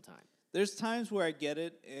every single time. There's times where I get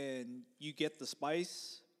it and you get the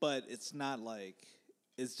spice, but it's not like,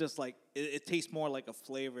 it's just like it tastes more like a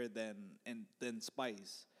flavor than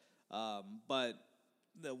spice. But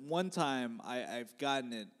the one time I've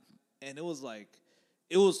gotten it, and it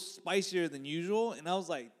was spicier than usual, and I was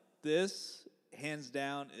like, this, hands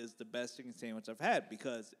down, is the best chicken sandwich I've had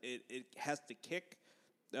because it has to kick.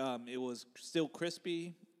 It was still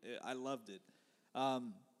crispy. I loved it.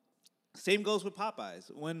 Same goes with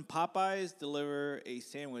Popeyes. When Popeyes deliver a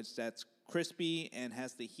sandwich that's crispy and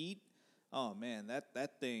has the heat, oh man,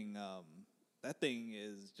 that thing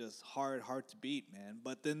is just hard to beat, man.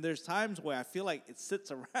 But then there's times where I feel like it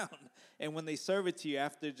sits around, and when they serve it to you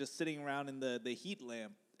after just sitting around in the heat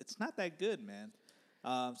lamp, it's not that good, man.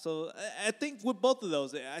 So I think with both of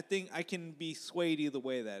those, I think I can be swayed either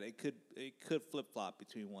way. That it could flip flop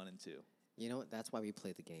between 1 and 2. You know what? That's why we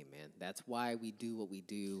play the game, man. That's why we do what we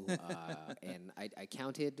do. And I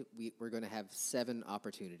counted. We're going to have 7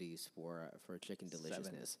 opportunities for chicken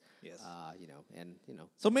deliciousness. 7. Yes.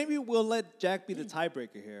 So maybe we'll let Jack be the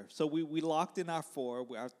tiebreaker here. So we locked in our 4,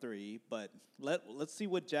 our 3, but let's see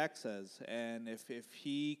what Jack says. And if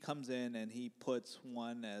he comes in and he puts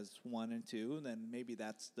 1 as 1 and 2, then maybe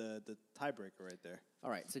that's the tiebreaker right there. All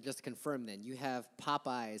right, so just to confirm then, you have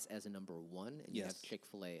Popeyes as a number 1, and you Yes. have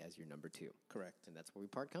Chick-fil-A as your number 2. Correct. And that's where we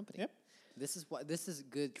part company. Yep. This is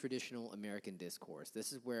good traditional American discourse.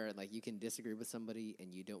 This is where, like, you can disagree with somebody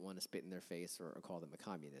and you don't want to spit in their face or call them a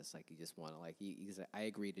communist. Like, you just want to, like, you say, I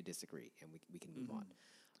agree to disagree, and we can move on.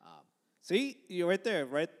 See, you're right there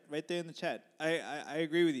in the chat. I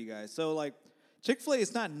agree with you guys. So, like, Chick-fil-A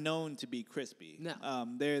is not known to be crispy. No.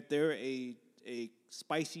 They're a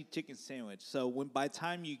spicy chicken sandwich. So by the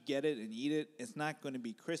time you get it and eat it, it's not going to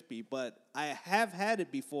be crispy. But I have had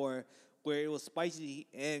it before where it was spicy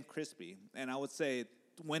and crispy. And I would say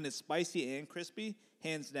when it's spicy and crispy,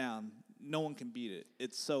 hands down, no one can beat it.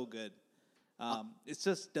 It's so good. It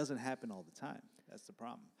just doesn't happen all the time. That's the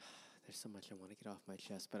problem. There's so much I want to get off my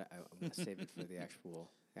chest, but I'm going to save it for the actual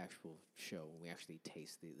show when we actually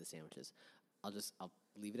taste the sandwiches. I'll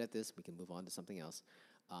leave it at this. We can move on to something else.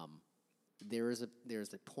 There is a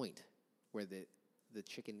point where the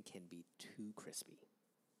chicken can be too crispy.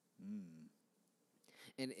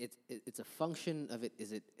 And it's a function of it.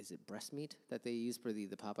 Is it breast meat that they use for the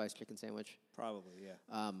Popeyes chicken sandwich? Probably,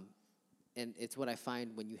 yeah. And it's what I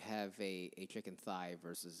find when you have a chicken thigh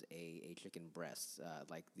versus a chicken breast.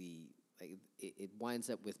 It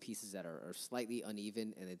winds up with pieces that are slightly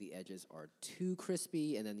uneven, and then the edges are too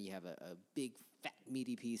crispy, and then you have a big fat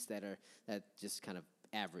meaty piece that just kind of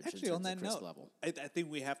average. Actually, in on terms that of note, level. I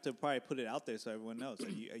think we have to probably put it out there so everyone knows.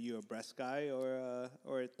 Are you a breast guy or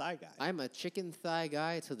a thigh guy? I'm a chicken thigh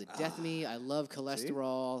guy to the death of me. I love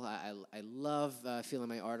cholesterol. I love feeling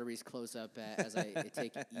my arteries close up as I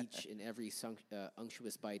take each and every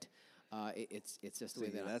unctuous bite. It's just the way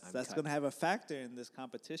that I'm that's cut. going to have a factor in this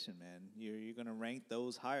competition, man. You're going to rank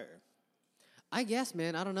those higher. I guess,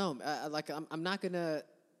 man. I don't know. I'm not gonna.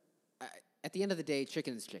 At the end of the day,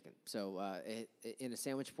 chicken is chicken. So in a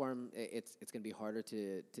sandwich form, it's going to be harder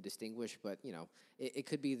to distinguish. But it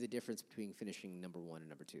could be the difference between finishing number 1 and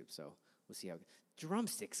number 2. So we'll see how.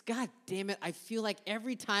 Drumsticks. God damn it! I feel like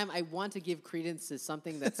every time I want to give credence to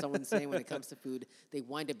something that someone's saying when it comes to food, they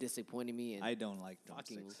wind up disappointing me. And I don't like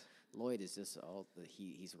drumsticks. Lloyd is just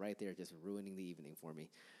he's right there, just ruining the evening for me.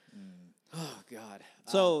 Oh God.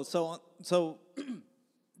 So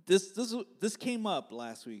this came up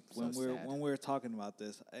last week when we were talking about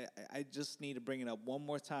this. I just need to bring it up one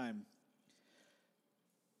more time.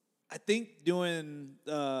 I think doing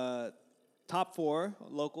top 4,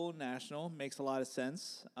 local, national, makes a lot of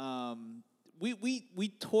sense.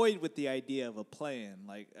 We toyed with the idea of a play-in.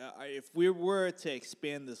 Like if we were to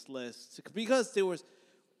expand this list, because there was.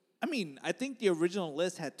 I mean, I think the original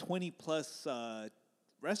list had 20-plus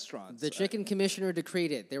restaurants. The chicken commissioner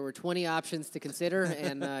decreed it. There were 20 options to consider,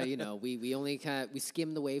 and we only we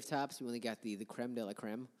skimmed the wave tops. We only got the creme de la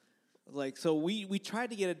creme. Like, so we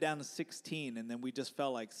tried to get it down to 16, and then we just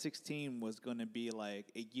felt like 16 was going to be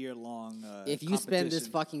like a year-long If you spend this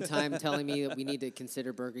fucking time telling me that we need to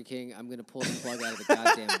consider Burger King, I'm going to pull the plug out of the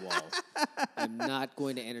goddamn wall. I'm not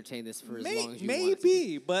going to entertain this for as long as you want it to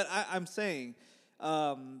be. But I'm saying...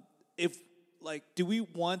 if do we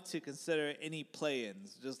want to consider any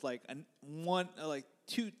play-ins? Just like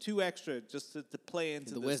two extra just to play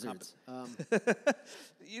into the this Wizards. The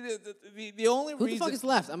only Who reason the fuck is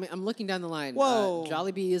left? I mean, I'm looking down the line. Whoa.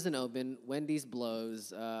 Jollibee isn't open. Wendy's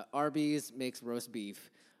blows. Arby's makes roast beef.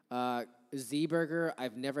 Z Burger.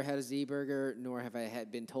 I've never had a Z Burger, nor have I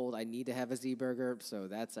been told I need to have a Z Burger, so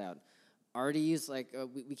that's out. Artie's,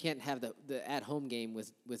 we can't have the at-home game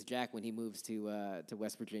with Jack when he moves to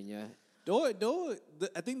West Virginia. I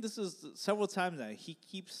think this is several times now. He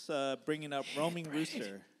keeps bringing up Roaming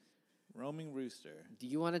Rooster. Roaming Rooster. Do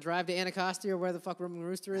you want to drive to Anacostia or where the fuck Roaming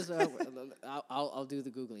Rooster is? I'll do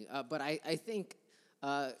the Googling. But I think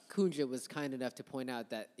Kunja was kind enough to point out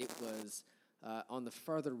that it was on the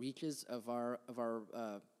farther reaches of our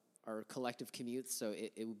collective commutes, so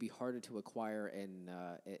it would be harder to acquire and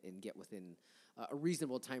get within a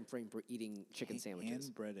reasonable time frame for eating chicken sandwiches.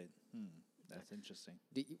 Hand breaded. That's interesting.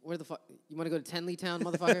 Where the fuck? You want to go to Tenley Town,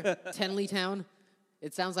 motherfucker? Tenley Town?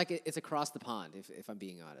 It sounds like it's across the pond, if I'm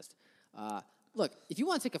being honest. Look, if you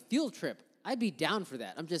want to take a field trip, I'd be down for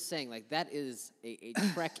that. I'm just saying, that is a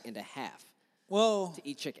trek and a half. Well, to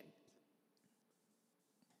eat chicken.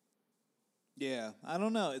 Yeah, I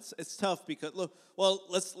don't know. It's tough because look. Well,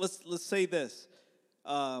 let's say this.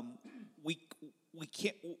 We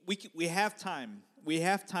have time. We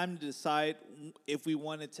have time to decide if we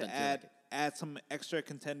wanted to add some extra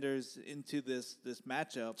contenders into this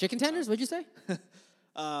matchup. Chicken tenders? What'd you say?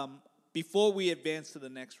 Before we advance to the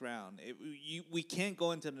next round, we can't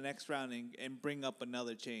go into the next round and bring up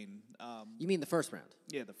another chain. You mean the first round?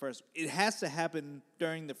 Yeah, the first. It has to happen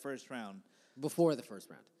during the first round. Before the first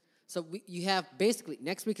round. So you have basically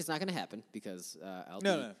next week is not going to happen because I'll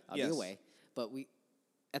be away. But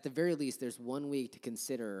at the very least, there's 1 week to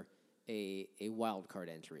consider a wild card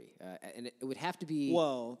entry, and it would have to be.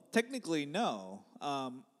 Well, technically, no.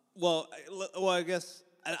 I guess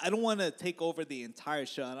I don't want to take over the entire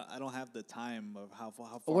show. I don't have the time of how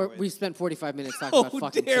far. We spent 45 minutes talking about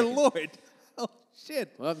fucking. Oh dear chicken. Lord! Oh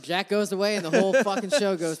shit! Well, Jack goes away, and the whole fucking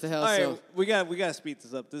show goes to hell. All right, so we got to speed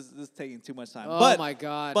this up. This is taking too much time. Oh my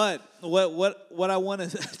God! But what I want to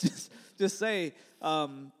just say,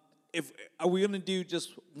 if are we gonna do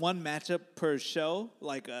just one matchup per show,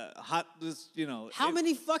 like a hot, How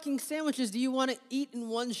many fucking sandwiches do you want to eat in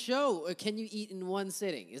one show, or can you eat in one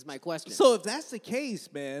sitting? Is my question. So if that's the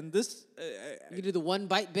case, man, this You do the one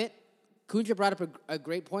bite bit. Kunja brought up a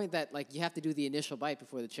great point that like you have to do the initial bite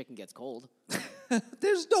before the chicken gets cold.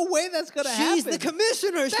 there's no way that's gonna happen. She's the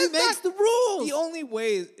commissioner. She That's makes not- the rules. The only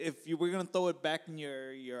way is if you were gonna throw it back in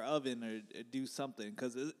your oven or do something,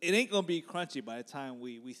 because it ain't gonna be crunchy by the time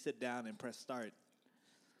we sit down and press start.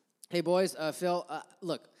 Hey boys, Phil.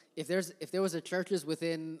 Look, if there was a Church's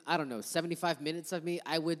within 75 minutes of me,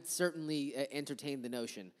 I would certainly entertain the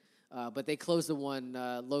notion. But they closed the one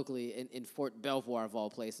locally in Fort Belvoir of all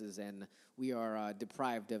places, and we are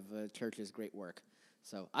deprived of Church's great work.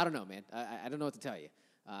 So I don't know, man. I don't know what to tell you.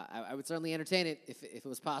 I would certainly entertain it if it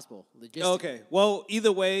was possible. Okay. Well,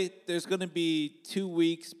 either way, there's going to be 2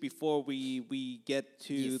 weeks before we get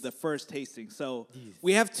to the first tasting. So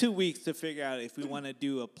we have 2 weeks to figure out if we want to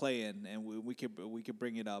do a play-in, and we could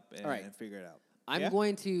bring it up and figure it out. I'm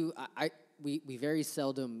going to. We very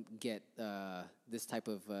seldom get this type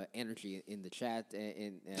of energy in the chat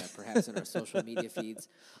and perhaps in our social media feeds.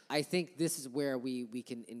 I think this is where we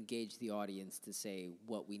can engage the audience to say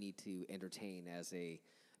what we need to entertain as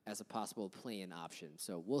a possible play-in option.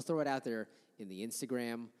 So we'll throw it out there in the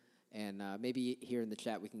Instagram, and maybe here in the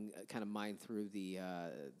chat we can kind of mine through the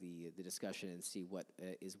discussion and see what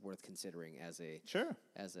is worth considering as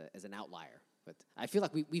an outlier. But I feel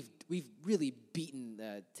like we've really beaten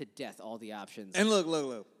to death all the options. And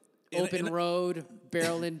look. Open Road,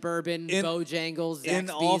 Barrel and Bourbon, Bojangles, Zaxby's. In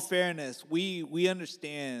all fairness, we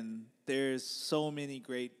understand there's so many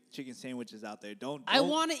great chicken sandwiches out there. I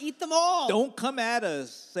want to eat them all. Don't come at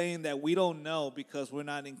us saying that we don't know because we're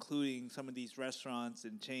not including some of these restaurants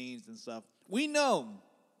and chains and stuff. We know.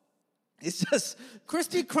 It's just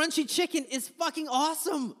crispy, crunchy chicken is fucking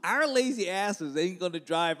awesome. Our lazy asses ain't going to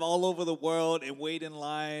drive all over the world and wait in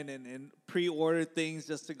line and pre-order things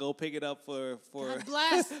just to go pick it up for God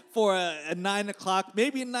bless. for a 9 o'clock,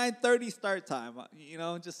 maybe a 9:30 start time.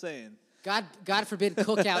 Just saying. God forbid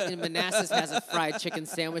Cookout in Manassas has a fried chicken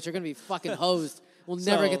sandwich. You're going to be fucking hosed. We'll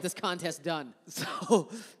never get this contest done.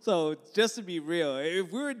 So just to be real,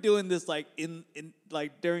 if we were doing this like in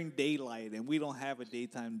during daylight and we don't have a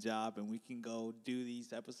daytime job and we can go do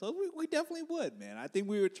these episodes, we definitely would, man. I think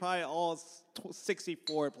we would try all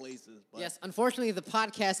 64 places. But. Yes, unfortunately, the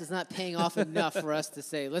podcast is not paying off enough for us to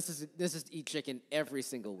say let's just eat chicken every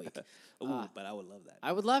single week. But I would love that.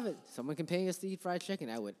 I would love it. Someone can pay us to eat fried chicken.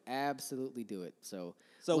 I would absolutely do it. So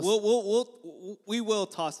we will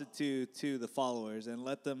toss it to the followers and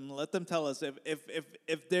let them tell us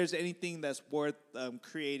if there's anything that's worth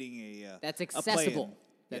creating that's accessible.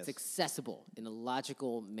 That's Yes. accessible in a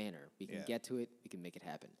logical manner. We can get to it. We can make it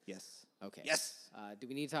happen. Yes. Okay. Yes. Do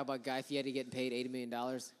we need to talk about Guy Fieri getting paid $80 million?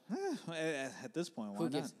 At this point, why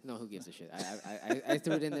not? Who gives a shit? I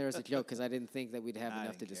threw it in there as a joke because I didn't think that we'd have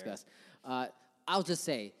enough to discuss. I'll just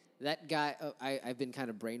say that guy. I've been kind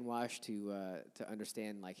of brainwashed to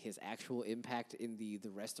understand like his actual impact in the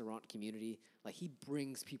restaurant community. Like he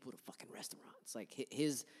brings people to fucking restaurants. Like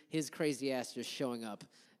his crazy ass just showing up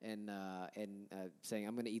and saying,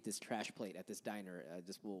 "I'm going to eat this trash plate at this diner.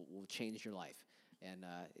 This will change your life." And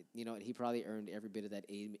he probably earned every bit of that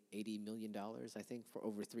 $80 million. I think for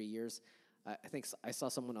over 3 years. I think I saw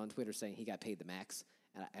someone on Twitter saying he got paid the max.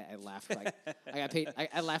 And I laughed like I got paid.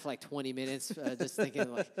 I laughed for like 20 minutes, just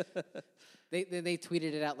thinking like they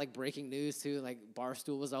tweeted it out like breaking news too. Like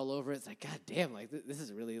Barstool was all over it. It's like God damn, like this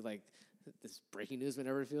is really like this breaking news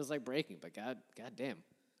whenever it feels like breaking. But God damn,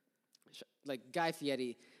 like Guy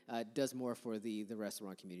Fieri does more for the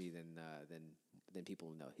restaurant community than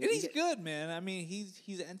people know. And he's good, man. I mean,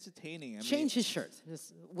 he's entertaining. Change his shirt.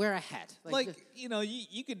 Just wear a hat.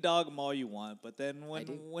 You can dog him all you want, but then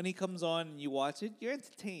when he comes on and you watch it, you're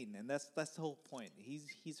entertained, and that's the whole point.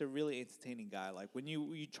 He's a really entertaining guy. Like when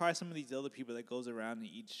you try some of these other people that goes around and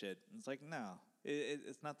eat shit, it's like no,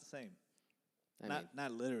 it's not the same.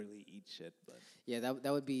 Not literally eat shit, but yeah,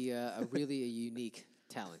 that would be a really unique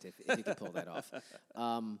talent if you could pull that off.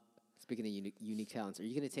 Speaking of unique talents, are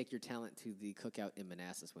you going to take your talent to the Cookout in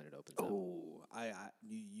Manassas when it opens up? Oh,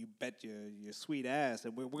 you bet your sweet ass,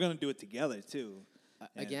 and we're going to do it together too.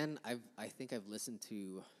 Again, I think I've listened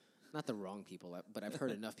to not the wrong people, but I've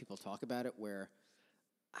heard enough people talk about it where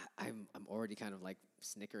I'm already kind of like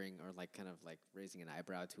snickering or like kind of like raising an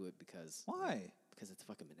eyebrow to it because why? Because it's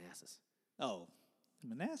fucking Manassas. Oh.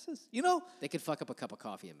 Manassas? They could fuck up a cup of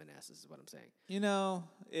coffee in Manassas is what I'm saying.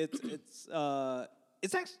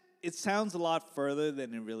 It's actually it sounds a lot further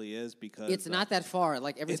than it really is because it's not that far.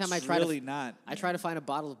 Like every time I try I try to find a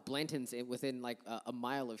bottle of Blanton's within like a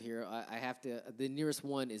mile of here. I have to. The nearest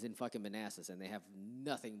one is in fucking Manassas, and they have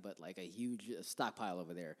nothing but like a huge stockpile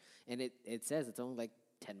over there. And it says it's only like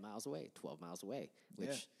 10 miles away, 12 miles away,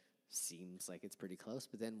 which seems like it's pretty close.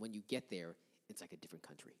 But then when you get there, it's like a different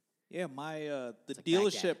country. Yeah, the like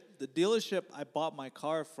dealership I bought my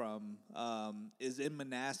car from is in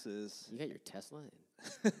Manassas. You got your Tesla in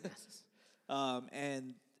Manassas.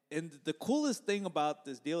 And the coolest thing about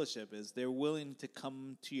this dealership is they're willing to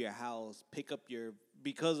come to your house, pick up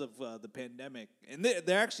because of the pandemic, and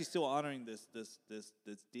they're actually still honoring this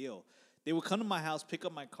deal. They would come to my house, pick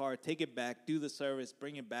up my car, take it back, do the service,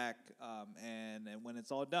 bring it back, and when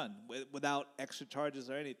it's all done, without extra charges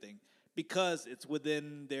or anything, because it's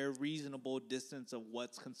within their reasonable distance of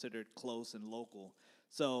what's considered close and local.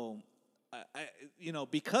 So,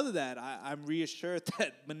 because of that, I'm reassured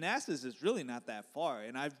that Manassas is really not that far,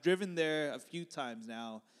 and I've driven there a few times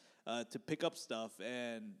now to pick up stuff,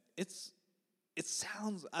 and it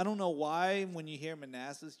sounds, I don't know why when you hear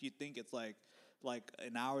Manassas you think it's like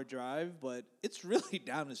an hour drive, but it's really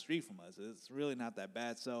down the street from us. It's really not that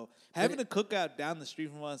bad. So having a cookout down the street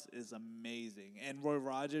from us is amazing. And Roy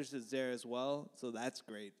Rogers is there as well, so that's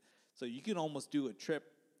great. So you can almost do a trip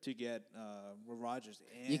to get Roy Rogers.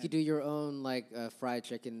 You could do your own like fried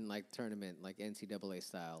chicken like tournament, like NCAA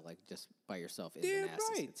style, like just by yourself in Manassas.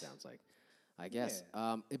 Right. It sounds like. I guess,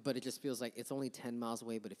 but it just feels like it's only 10 miles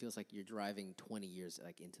away, but it feels like you're driving 20 years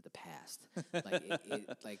like into the past.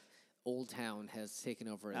 Like Old Town has taken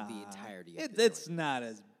over the entirety of the It's not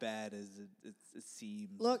as bad as it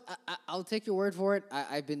seems. Look, I'll take your word for it.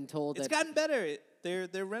 I've been told it's gotten better.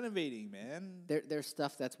 They're renovating, man. There's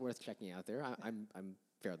stuff that's worth checking out there. I'm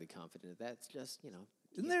fairly confident of that. It's just,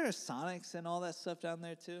 Isn't there a Sonics and all that stuff down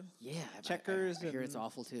there too? Yeah, Checkers. I hear it's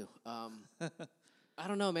awful too. I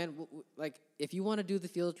don't know, man. Like, if you want to do the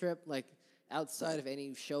field trip, like outside of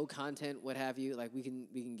any show content, what have you, like we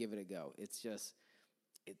can give it a go. It's just.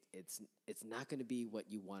 It's not going to be what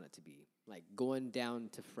you want it to be. Like going down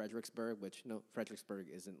to Fredericksburg, which Fredericksburg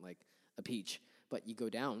isn't like a peach, but you go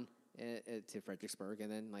down to Fredericksburg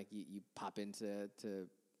and then like you pop into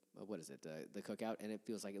what is it, the cookout, and it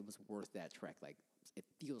feels like it was worth that trek. Like it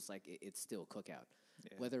feels like it's still cookout.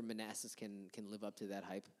 Yeah. Whether Manassas can live up to that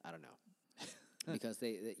hype, I don't know. Because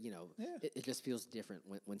it just feels different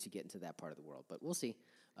once you get into that part of the world. But we'll see.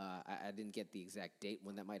 I didn't get the exact date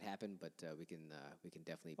when that might happen, but we can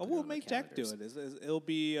definitely. We'll make Jack do it. It'll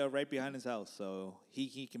be right behind his house, so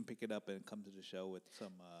he can pick it up and come to the show with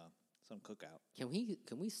some cookout. Can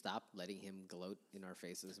we stop letting him gloat in our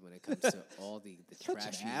faces when it comes to all the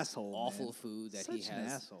trashy, awful food that he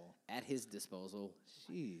has at his disposal?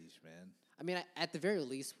 Jeez, man. I mean, at the very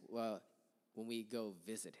least, when we go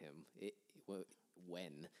visit him,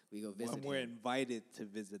 when we're invited to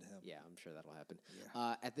visit him. Yeah, I'm sure that'll happen.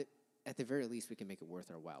 Yeah. At the very least, we can make it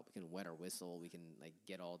worth our while. We can wet our whistle. We can like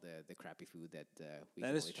get all the crappy food that we can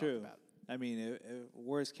only talk about. I mean,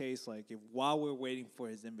 worst case, like if while we're waiting for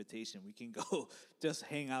his invitation, we can go just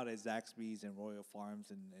hang out at Zaxby's and Royal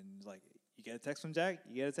Farms and like, you get a text from Jack?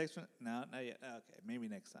 You get a text from? No, not yet. Okay, maybe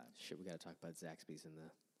next time. Shit, we got to talk about Zaxby's in the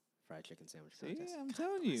fried chicken sandwich contest. Yeah, I'm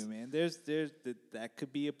telling you, man. There's that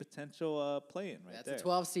could be a potential play-in right there. That's a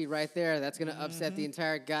 12 seed right there. That's going to upset the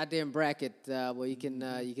entire goddamn bracket. Well, you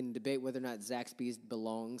can debate whether or not Zaxby's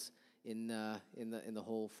belongs in the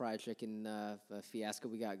whole fried chicken fiasco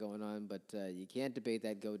we got going on, but you can't debate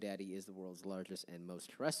that GoDaddy is the world's largest and most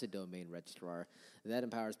trusted domain registrar that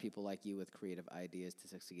empowers people like you with creative ideas to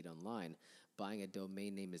succeed online. Buying a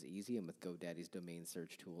domain name is easy, and with GoDaddy's domain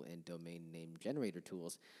search tool and domain name generator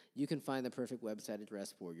tools, you can find the perfect website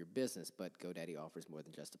address for your business. But GoDaddy offers more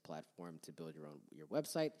than just a platform to build your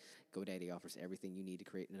website. GoDaddy offers everything you need to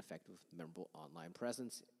create an effective, memorable online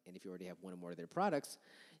presence. And if you already have one or more of their products,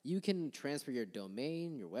 you can transfer your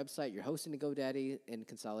domain, your website, your hosting to GoDaddy, and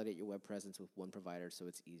consolidate your web presence with one provider so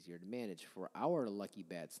it's easier to manage. For our lucky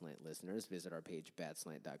Bad Slant listeners, visit our page,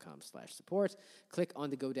 badslant.com/support. Click on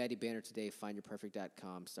the GoDaddy banner today. Find your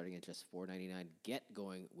perfect.com starting at just $4.99. Get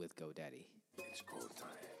going with GoDaddy. It's go time.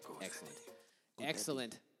 Excellent.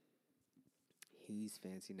 Excellent. He's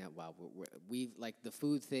fancy now. Wow. We've like the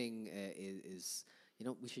food thing is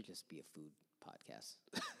we should just be a food podcast.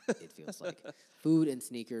 It feels like food and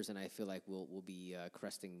sneakers, and I feel like we'll be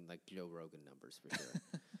cresting like Joe Rogan numbers for sure.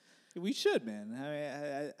 We should,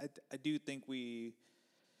 man. I do think we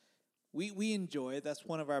enjoy it. That's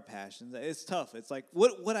one of our passions. It's tough. It's like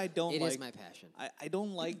what I don't like. It is my passion. I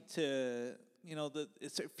don't like to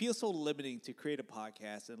it feels so limiting to create a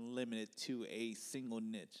podcast and limit it to a single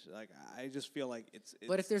niche. Like I just feel like it's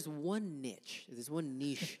But if there's one niche, if there's one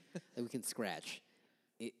niche that we can scratch,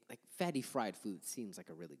 like fatty fried food seems like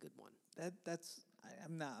a really good one.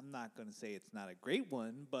 I'm not going to say it's not a great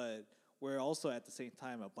one, but we're also at the same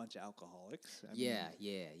time a bunch of alcoholics. Yeah.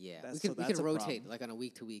 We could rotate problem. like on a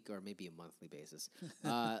week to week or maybe a monthly basis.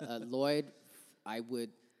 Lloyd, I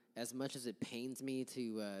would, as much as it pains me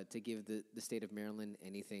to give the state of Maryland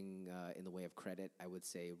anything in the way of credit, I would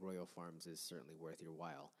say Royal Farms is certainly worth your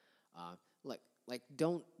while. Like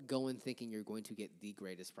don't go in thinking you're going to get the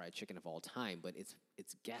greatest fried chicken of all time, but it's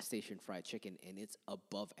gas station fried chicken and it's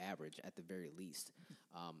above average at the very least.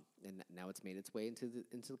 And now it's made its way into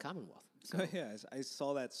the Commonwealth. So. Oh, yeah, I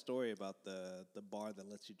saw that story about the bar that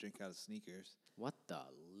lets you drink out of sneakers. What the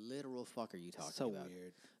literal fuck are you talking so about? So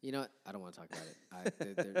weird. You know what? I don't want to talk about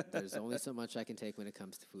it. There's only so much I can take when it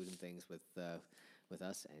comes to food and things with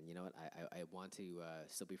us. And you know what? I want to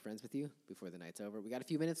still be friends with you before the night's over. We got a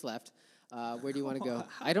few minutes left. Where do you want to go?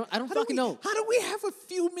 I don't fucking know. How do we have a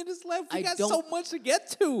few minutes left? We got so much to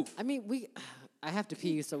get to. I mean, I have to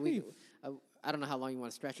pee, so we. I don't know how long you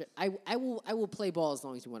want to stretch it. I will play ball as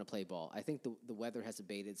long as you want to play ball. I think the weather has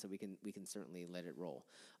abated, so we can certainly let it roll.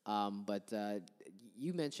 But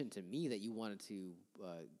you mentioned to me that you wanted to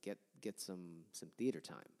get some theater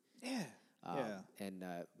time. Yeah. And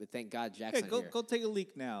but thank God Jack's not here. Go take a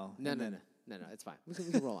leak now. No, it's fine. We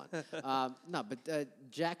can roll on. No,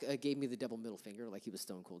 but Jack gave me the double middle finger like he was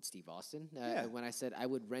Stone Cold Steve Austin. When I said I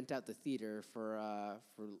would rent out the theater for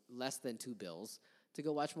less than $2 to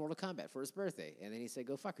go watch Mortal Kombat for his birthday. And then he said,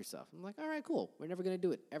 go fuck yourself. I'm like, all right, cool. We're never going to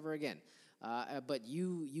do it ever again. But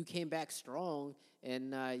you came back strong,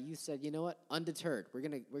 and you said, you know what, undeterred. We're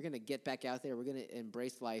gonna get back out there. We're going to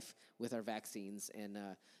embrace life with our vaccines. And,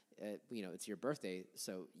 it's your birthday.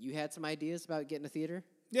 So you had some ideas about getting a theater?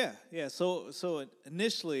 Yeah. So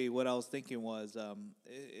initially what I was thinking was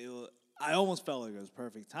I almost felt like it was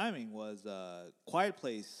perfect timing. Was Quiet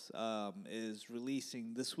Place is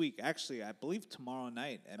releasing this week. Actually, I believe tomorrow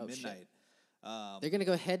night at midnight. They're gonna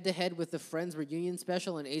go head to head with the Friends reunion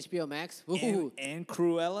special on HBO Max. And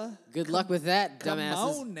Cruella. Good luck with that, dumbasses.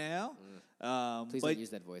 Come on now. Please don't use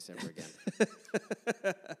that voice ever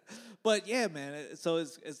again. But yeah, man. So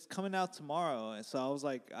it's coming out tomorrow, and so I was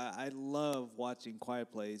like, I love watching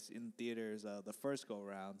Quiet Place in theaters the first go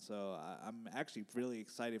around. So I'm actually really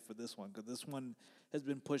excited for this one because this one has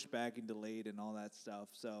been pushed back and delayed and all that stuff.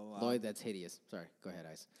 So Lloyd, that's hideous. Sorry, go ahead,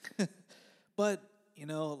 Ice. But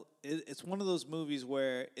it's one of those movies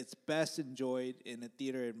where it's best enjoyed in a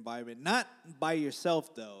theater environment, not by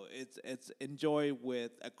yourself though. It's enjoyed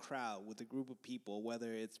with a crowd, with a group of people,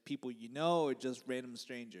 whether it's people you know or just random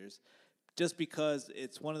strangers. Just because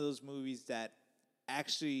it's one of those movies that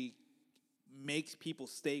actually makes people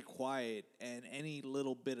stay quiet, and any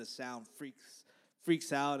little bit of sound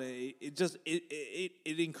freaks out. It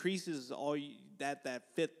increases all that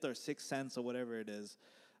fifth or sixth sense or whatever it is.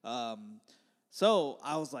 So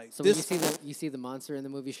I was like, so when you see the monster in the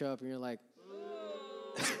movie show up, and you're like,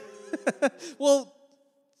 well,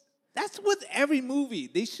 that's with every movie.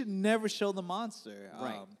 They should never show the monster,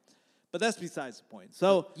 right? But that's besides the point.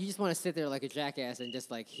 So you just want to sit there like a jackass and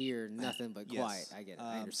just like hear nothing but quiet. I get it.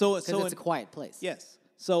 I understand. So it's a quiet place. Yes.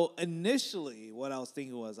 So initially, what I was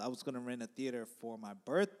thinking was I was going to rent a theater for my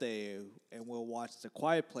birthday, and we'll watch The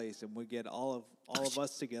Quiet Place, and we'll get all of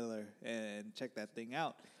us together and check that thing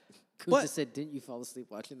out. Kuja said, didn't you fall asleep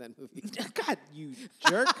watching that movie? God, you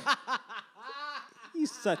jerk. You're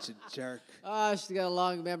such a jerk. Oh, she's got a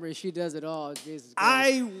long memory. She does it all. Jesus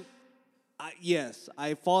Christ. Yes,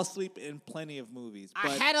 I fall asleep in plenty of movies. But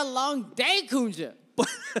I had a long day, Kunja.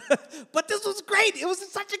 But this was great. It was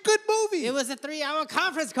such a good movie. It was a 3-hour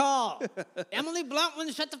conference call. Emily Blunt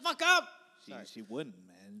wouldn't shut the fuck up. She wouldn't,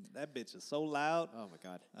 man. That bitch is so loud. Oh, my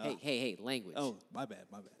God. Hey, language. Oh, my bad.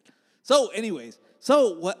 So, anyways,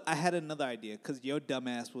 I had another idea because your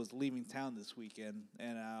dumbass was leaving town this weekend,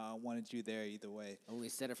 and I wanted you there either way. I only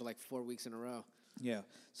said it for like 4 weeks in a row. Yeah.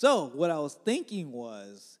 So, what I was thinking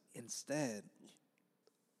was, instead,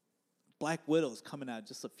 Black Widow's coming out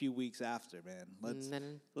just a few weeks after, man.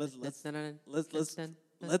 Let's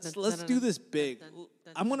do this big.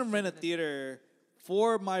 I'm gonna rent a theater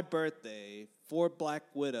for my birthday for Black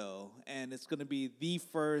Widow, and it's gonna be the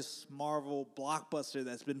first Marvel blockbuster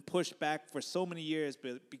that's been pushed back for so many years,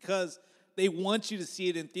 but because they want you to see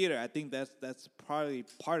it in theater. I think that's probably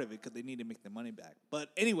part of it because they need to make their money back. But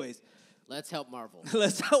anyways, let's help Marvel.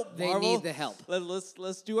 Let's help Marvel. They need the help.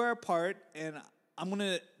 Let's do our part, and I'm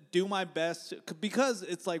gonna do my best because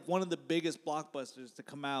it's like one of the biggest blockbusters to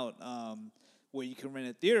come out where you can rent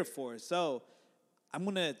a theater for. So I'm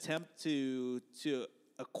gonna attempt to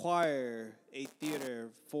acquire a theater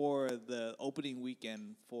for the opening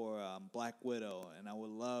weekend for Black Widow, and I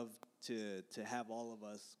would love to have all of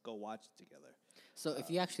us go watch it together. So if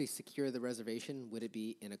you actually secure the reservation, would it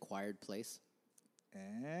be an acquired place?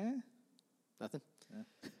 Nothing?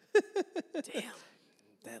 Damn.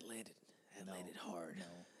 That landed hard. No.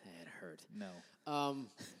 That hurt. No.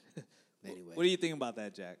 Anyway. What do you think about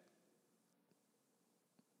that, Jack?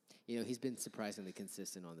 You know, he's been surprisingly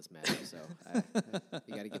consistent on this matter, so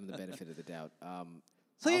you got to give him the benefit of the doubt.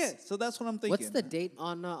 So that's what I'm thinking. What's the date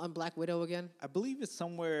on Black Widow again? I believe it's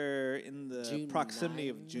somewhere in the June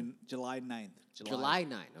proximity 9? of July July 9th.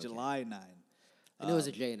 9. Okay. July 9. I know it was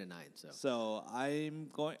a J and a 9, so. So I'm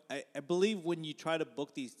going. I believe when you try to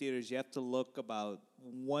book these theaters, you have to look about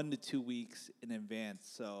 1 to 2 weeks in advance.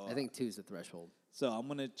 So I think 2 is the threshold. So I'm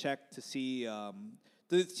gonna check to see.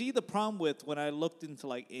 The problem with when I looked into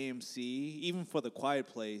like AMC, even for The Quiet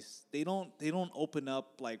Place, they don't open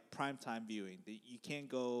up like primetime viewing. You can't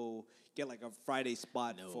go get like a Friday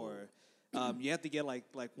spot for. You have to get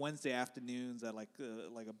like Wednesday afternoons at like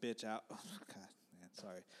a bitch out. Oh, God, man,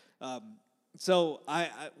 sorry. So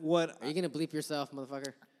what Are you gonna bleep yourself,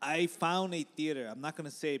 motherfucker? I found a theater. I'm not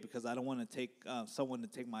gonna say because I don't want to take someone to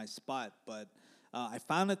take my spot, but I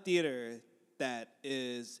found a theater that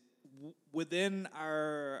is within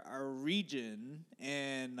our region,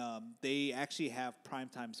 and they actually have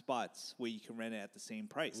primetime spots where you can rent it at the same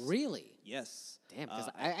price. Really? Yes. Damn, because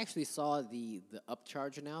I actually saw the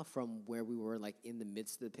upcharge now from where we were like in the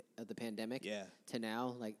midst of the pandemic to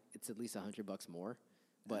now, like it's at least $100 more.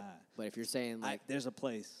 But if you're saying like there's a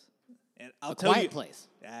place, and a quiet place.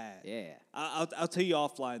 Yeah. I'll tell you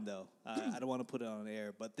offline though. I don't want to put it on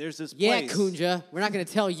air, but there's this place. Yeah, Kunja, we're not gonna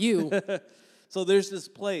tell you. So there's this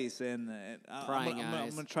place, and I'm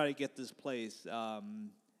gonna try to get this place.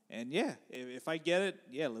 And yeah, if I get it,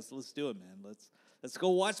 let's do it, man. Let's go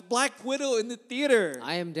watch Black Widow in the theater.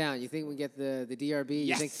 I am down. You think we get the DRB? Yes.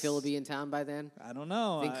 You think Phil will be in town by then? I don't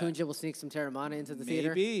know. Think Kunja will sneak some Terramana into the theater?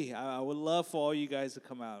 Maybe. I would love for all you guys to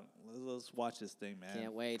come out. Let's watch this thing, man.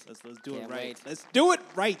 Can't wait. Let's do it Can't right. wait. Let's do it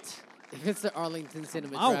right. If it's the Arlington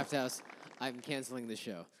Cinema Ow. Draft House, I'm canceling the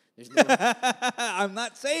show. There's no. I'm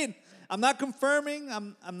not saying. I'm not confirming.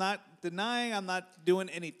 I'm not denying. I'm not doing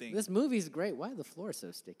anything. This movie's great. Why is the floor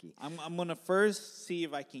so sticky? I'm gonna first see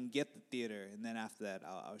if I can get the theater, and then after that,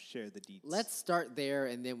 I'll share the deets. Let's start there,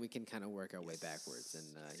 and then we can kind of work our way backwards.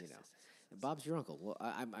 And Bob's your uncle. Well,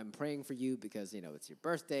 I'm praying for you because it's your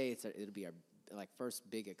birthday. It'll be our first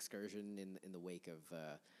big excursion in the wake of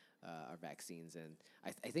our vaccines, and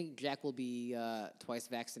I think Jack will be twice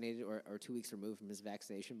vaccinated or 2 weeks removed from his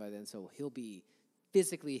vaccination by then, so he'll be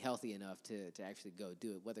physically healthy enough to actually go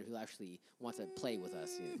do it. Whether he'll actually want to play with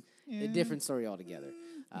us, a different story altogether.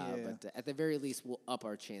 But at the very least, we'll up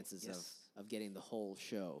our chances of getting the whole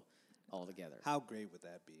show all together. How great would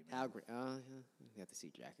that be, man? How great! We have to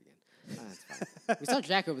see Jack again. That's fine. We saw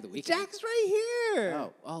Jack over the weekend. Jack's right here.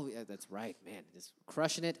 Oh, yeah, that's right, man. Just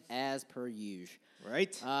crushing it as per usual.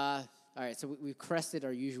 Right. All right, so we've crested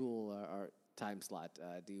our usual our time slot.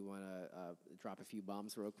 Do you want to drop a few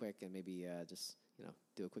bombs real quick and maybe just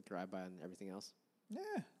do a quick drive-by on everything else? Yeah,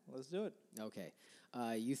 let's do it. Okay.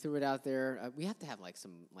 You threw it out there. We have to have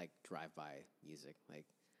some drive-by music.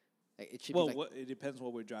 It should be it depends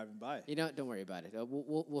what we're driving by. Don't worry about it.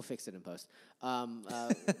 We'll fix it in post.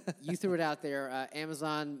 You threw it out there.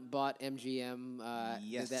 Amazon bought MGM.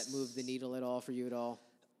 Yes. Did that move the needle at all for you at all?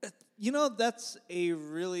 That's a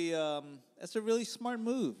really smart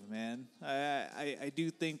move, man. I do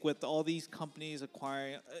think with all these companies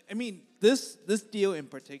acquiring, I mean, this deal in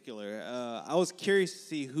particular, I was curious to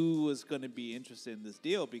see who was going to be interested in this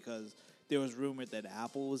deal because there was rumored that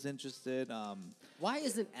Apple was interested. Why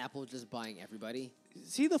isn't Apple just buying everybody?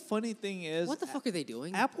 See, the funny thing is, what the fuck are they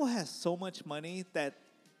doing? Apple has so much money that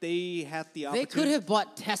they had the opportunity. They could have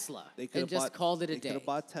bought Tesla and just called it a day. They could have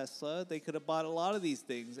bought Tesla. They could have bought a lot of these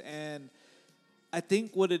things. And I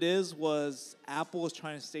think what it is was Apple is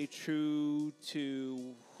trying to stay true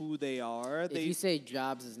to who they are. If you say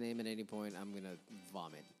Jobs' name at any point, I'm going to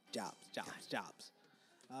vomit. Jobs.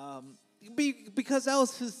 Because that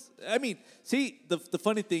was his. I mean, see, the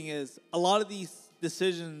funny thing is, a lot of these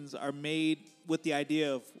decisions are made with the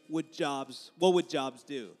idea of what would Jobs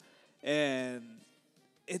do, and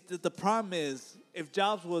the problem is, if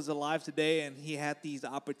Jobs was alive today and he had these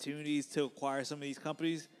opportunities to acquire some of these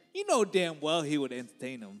companies, damn well he would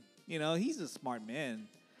entertain them. He's a smart man.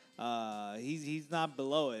 He's not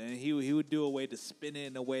below it, and he would do a way to spin it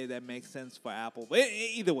in a way that makes sense for Apple. But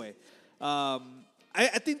either way.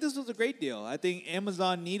 I think this was a great deal. I think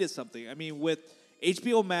Amazon needed something. I mean, with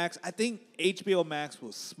HBO Max, I think HBO Max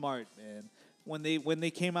was smart, man. When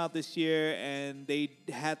they came out this year and they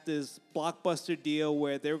had this blockbuster deal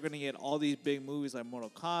where they were going to get all these big movies like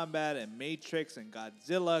Mortal Kombat and Matrix and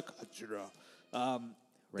Godzilla.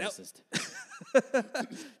 Racist.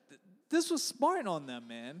 This was smart on them,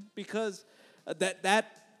 man, because that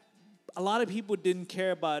a lot of people didn't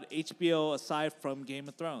care about HBO aside from Game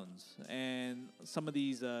of Thrones and some of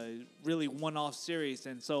these really one-off series,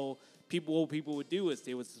 and so what people would do is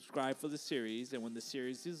they would subscribe for the series, and when the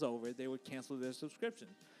series is over, they would cancel their subscription.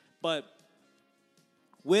 But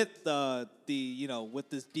with with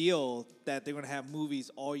this deal that they're going to have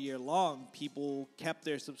movies all year long, people kept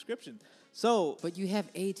their subscription. So, but you have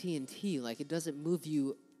AT&T, like it doesn't move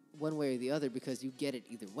you one way or the other because you get it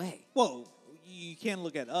either way. Well, you can't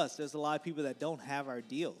look at us. There's a lot of people that don't have our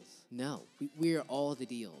deals. No, we're all the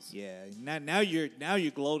deals. Yeah, now you're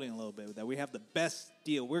gloating a little bit that we have the best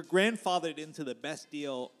deal. We're grandfathered into the best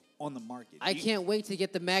deal on the market. I can't wait to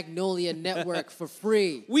get the Magnolia Network for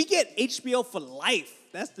free. We get HBO for life.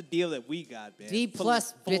 That's the deal that we got, man. D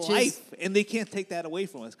plus, bitches. For life. And they can't take that away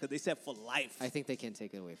from us because they said for life. I think they can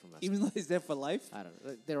take it away from us. Even though they said for life? I don't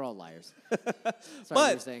know. They're all liars. Sorry, but,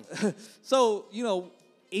 you were saying. So,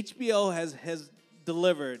 HBO has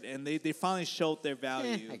delivered, and they finally showed their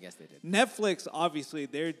value. I guess they did. Netflix, obviously,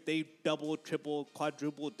 they doubled, tripled,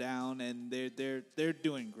 quadrupled down, and they're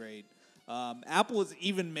doing great. Apple is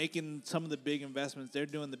even making some of the big investments. They're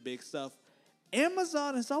doing the big stuff.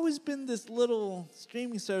 Amazon has always been this little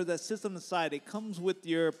streaming service that sits on the side. It comes with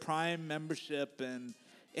your Prime membership, and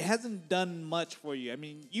it hasn't done much for you. I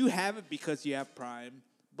mean, you have it because you have Prime,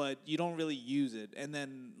 but you don't really use it. And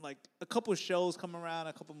then, like, a couple of shows come around,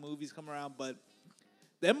 a couple of movies come around, but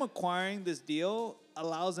them acquiring this deal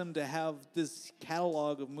allows them to have this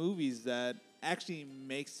catalog of movies that actually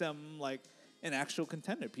makes them, like, an actual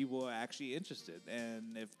contender. People are actually interested,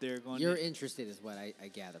 and if they're going You're interested is what I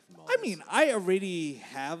gather from all I this. mean, I already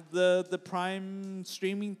have the Prime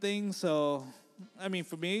streaming thing, so I mean,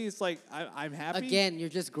 for me, it's like I'm happy. Again, you're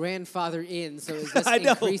just grandfather in, so it just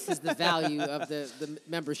increases the value of the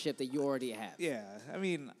membership that you already have. Yeah, I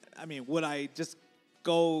mean, would I just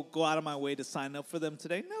go out of my way to sign up for them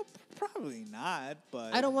today? No, probably not.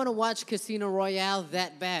 But I don't want to watch Casino Royale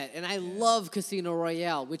that bad, and I love Casino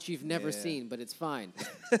Royale, which you've never seen, but it's fine.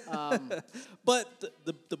 But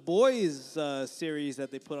the Boys series that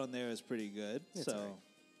they put on there is pretty good. It's so all right.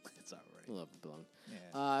 it's all right. A little bit blown.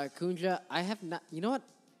 Yeah. Kunja, I have not. You know what?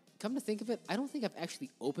 Come to think of it, I don't think I've actually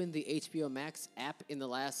opened the HBO Max app in the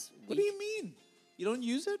last week. What do you mean? You don't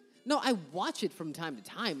use it? No, I watch it from time to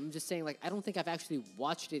time. I'm just saying, like, I don't think I've actually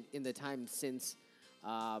watched it in the time since,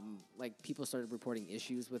 like, people started reporting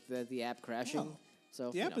issues with the app crashing. Oh.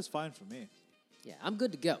 So The app is fine for me. yeah, I'm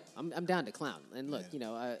good to go. I'm down to clown. And look,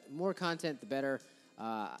 more content, the better.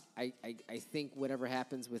 I think whatever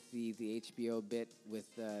happens with the HBO bit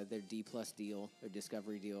with their D plus deal, their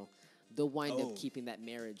Discovery deal, they'll wind up keeping that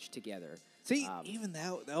marriage together. See, even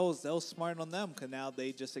that was smart on them because now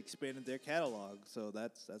they just expanded their catalog, so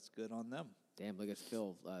that's good on them. Damn, look at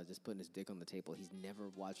Phil just putting his dick on the table. He's never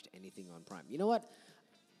watched anything on Prime. You know what?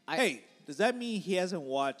 Hey, does that mean he hasn't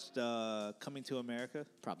watched Coming to America?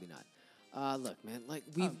 Probably not. Look, man, like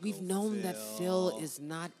we've known that Phil is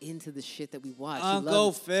not into the shit that we watch.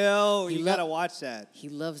 Uncle Phil, you gotta watch that. He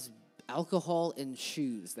loves alcohol and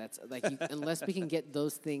shoes. That's like unless we can get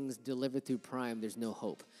those things delivered through Prime, there's no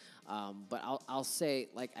hope. But I'll say,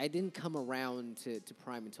 like, I didn't come around to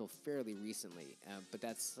Prime until fairly recently. But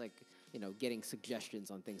that's like, getting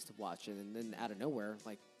suggestions on things to watch, and then out of nowhere,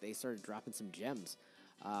 like, they started dropping some gems.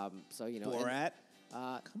 So Borat.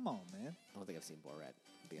 Come on, man. I don't think I've seen Borat.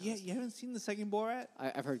 To be Yeah, honest. you haven't seen the second Borat?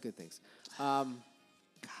 I've heard good things. God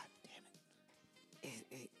damn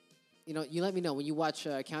it. You let me know when you watch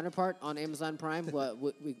Counterpart on Amazon Prime.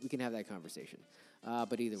 We can have that conversation.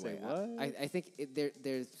 But either Say way, what? I think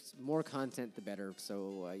there's more content, the better.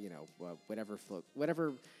 So whatever float,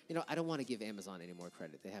 whatever. I don't want to give Amazon any more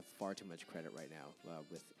credit. They have far too much credit right now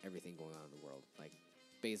with everything going on in the world. Like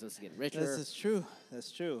Bezos is getting richer. This is true.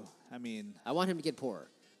 That's true. I mean, I want him to get poorer.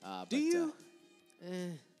 do you?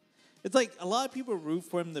 It's like a lot of people root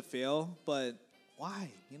for him to fail, but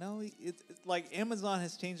why? It's like Amazon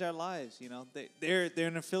has changed our lives. They're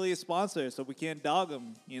an affiliate sponsor, so we can't dog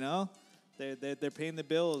them. They're paying the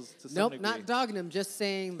bills to some degree. Not dogging him. Just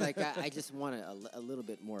saying, like, I just want a little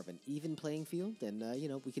bit more of an even playing field, and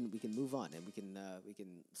we can move on, and we can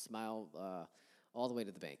smile all the way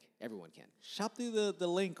to the bank. Everyone can. Shop through the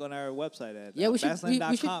link on our website at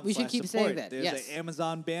we should keep saying that. There's an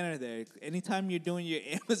Amazon banner there. Anytime you're doing your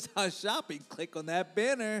Amazon shopping, click on that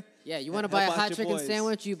banner. Yeah, you want to buy a hot chicken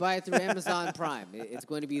sandwich, you buy it through Amazon Prime. It's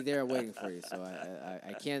going to be there waiting for you. So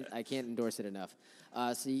I can't endorse it enough.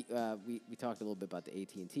 We talked a little bit about the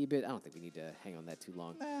AT&T bit. I don't think we need to hang on that too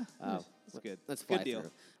long. That's good. Let's fly good deal.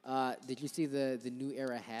 through. Did you see the New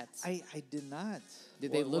Era hats? I did not.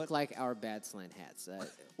 Did they look like our bad slant hats?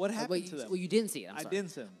 What happened to them? Well, you didn't see it. I'm sorry. I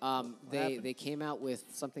didn't see them. They came out with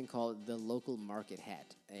something called the local market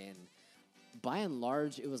hat, and by and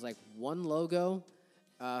large, it was like one logo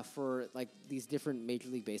for like these different Major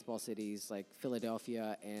League Baseball cities, like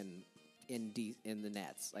Philadelphia and in the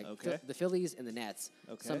Nats. Like the Phillies and the Nats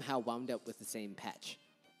somehow wound up with the same patch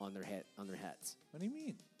on their hats. What do you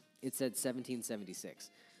mean? It said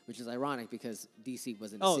 1776, which is ironic because DC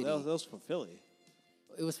wasn't a city. Oh, that was for Philly.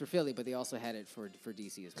 It was for Philly, but they also had it for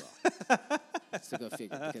DC as well. So go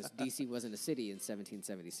figure, because DC wasn't a city in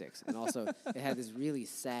 1776. And also, it had this really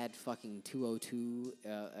sad fucking 202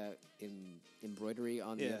 embroidery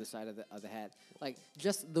on the other side of the hat. Like,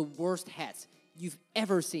 just the worst hats you've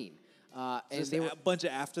ever seen. And they were a bunch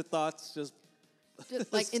of afterthoughts, just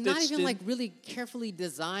like, and not even like really carefully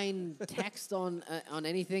designed text on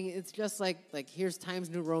anything. It's just like here's Times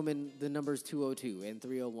New Roman, the numbers 202 and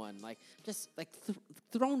 301, like just like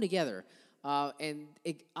thrown together, and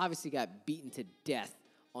it obviously got beaten to death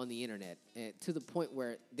on the internet, to the point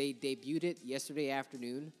where they debuted it yesterday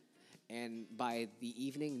afternoon, and by the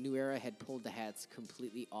evening, New Era had pulled the hats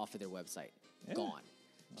completely off of their website, gone,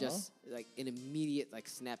 just like an immediate like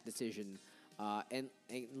snap decision, and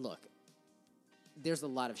look. There's a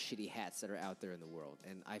lot of shitty hats that are out there in the world,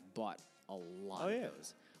 and I've bought a lot of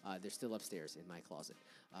those. They're still upstairs in my closet.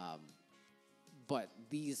 But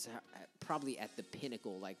these are probably at the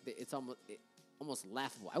pinnacle. Like it's almost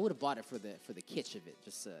laughable. I would have bought it for the kitsch of it,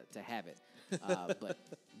 just to have it. But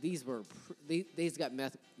these were these got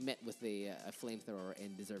met with a flamethrower,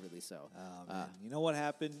 and deservedly so. You know what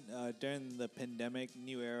happened during the pandemic?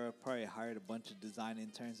 New Era probably hired a bunch of design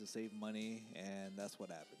interns to save money, and that's what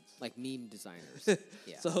happens. Like meme designers.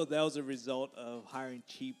 Yeah. So that was a result of hiring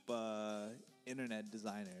cheap internet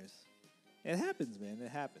designers. It happens, man.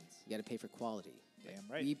 It happens. You got to pay for quality. Damn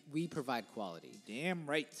right. We provide quality. Damn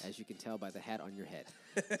right. As you can tell by the hat on your head.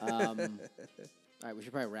 All right, we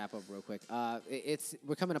should probably wrap up real quick.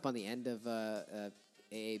 We're coming up on the end of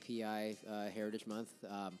AAPI Heritage Month.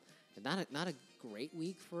 Not a great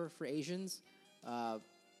week for Asians,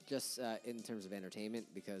 just in terms of entertainment,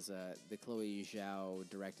 because the Chloe Zhao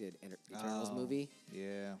directed Eternals movie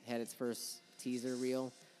had its first teaser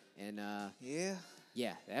reel, and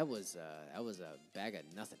that was a bag of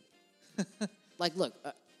nothing. Like, look,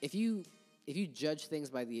 if you judge things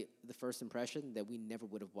by the first impression, that we never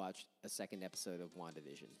would have watched a second episode of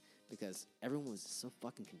WandaVision, because everyone was so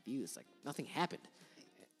fucking confused. Like, nothing happened.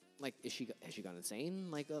 Like, has she gone insane?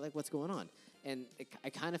 Like what's going on? And I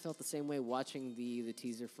kind of felt the same way watching the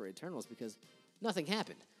teaser for Eternals, because nothing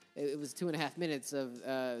happened. It was 2.5 minutes of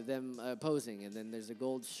them posing, and then there's a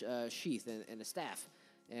gold sheath and a staff,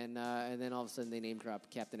 and then all of a sudden they name drop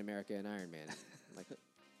Captain America and Iron Man. Like, the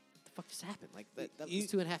fuck just happened? Like that was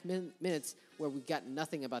 2.5 minutes where we got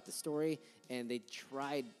nothing about the story, and they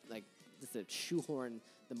tried like just to shoehorn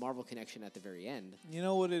the Marvel connection at the very end. You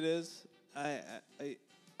know what it is?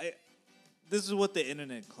 This is what the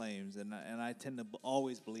internet claims, and I tend to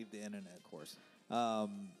always believe the internet. Of course.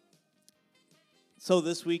 So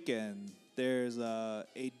this weekend there's a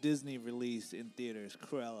Disney release in theaters,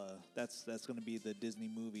 Cruella. That's going to be the Disney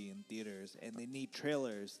movie in theaters, and they need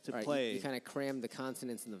trailers to play. You kind of crammed the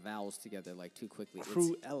consonants and the vowels together like too quickly.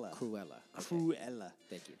 Cruella. Cruella. Okay. Cruella.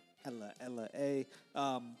 Thank you. Ella.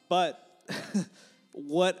 But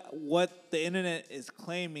what the internet is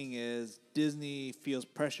claiming is Disney feels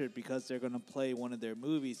pressured because they're going to play one of their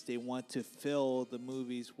movies. They want to fill the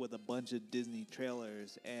movies with a bunch of Disney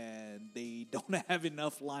trailers, and they don't have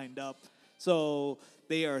enough lined up. So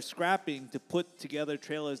they are scrapping to put together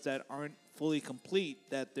trailers that aren't fully complete,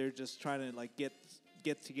 that they're just trying to like get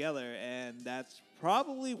together, and that's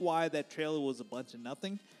probably why that trailer was a bunch of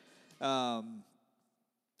nothing.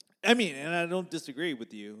 I mean, and I don't disagree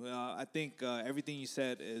with you. I think everything you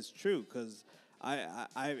said is true, because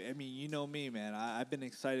I mean, you know me, man. I've been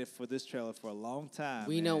excited for this trailer for a long time.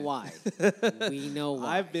 We know why. We know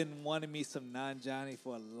why. I've been wanting me some non-Johnny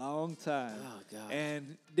for a long time. Oh, God.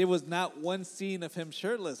 And there was not one scene of him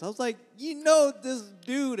shirtless. I was like, you know, this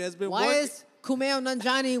dude has been Kumail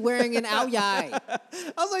Nanjiani wearing an aoyai. I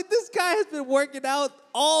was like, this guy has been working out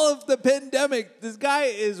all of the pandemic. This guy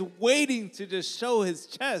is waiting to just show his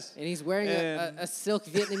chest. And he's wearing a silk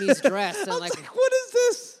Vietnamese dress. And I was like, what is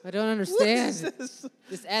this? I don't understand. What is this?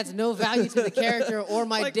 This adds no value to the character or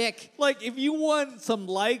my dick. Like, if you want some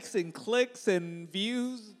likes and clicks and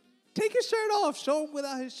views, take his shirt off. Show him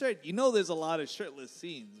without his shirt. You know there's a lot of shirtless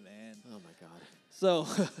scenes, man. Oh, my God. So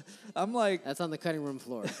I'm like, that's on the cutting room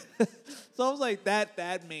floor. So I was like,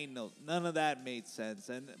 that made none of that made sense.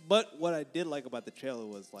 But what I did like about the trailer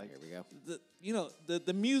was like, here we go.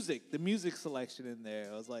 The music selection in there.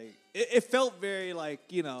 I was like, it felt very like,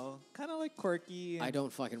 kind of like quirky. I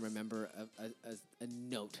don't fucking remember a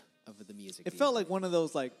note of the music. It felt like one of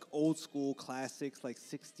those like old school classics, like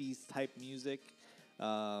 60s type music.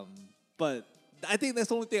 But I think that's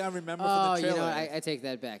the only thing I remember from the trailer. I take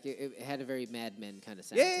that back. It had a very Mad Men kind of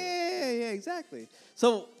sound. Yeah, exactly.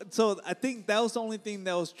 So I think that was the only thing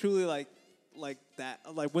that was truly like that.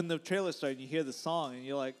 Like when the trailer started, you hear the song and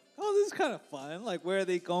you're like, oh, this is kind of fun. Like, where are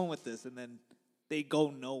they going with this? And then they go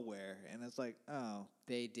nowhere, and it's like, oh,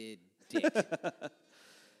 they did dick.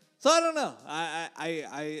 So I don't know.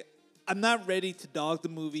 I'm not ready to dog the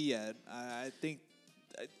movie yet. I think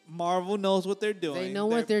Marvel knows what they're doing. They know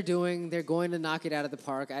what they're doing. They're going to knock it out of the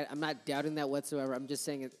park. I'm not doubting that whatsoever. I'm just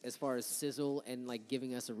saying, as far as sizzle and like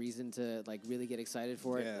giving us a reason to like really get excited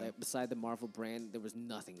for it. Like, beside the Marvel brand, there was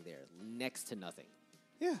nothing there, next to nothing.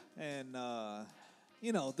 Yeah, and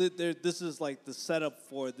this is like the setup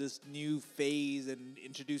for this new phase and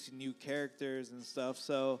introducing new characters and stuff.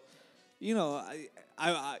 So,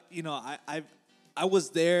 I was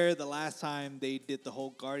there the last time they did the whole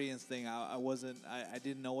Guardians thing. I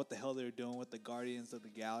didn't know what the hell they were doing with the Guardians of the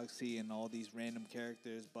Galaxy and all these random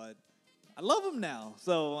characters, but I love them now.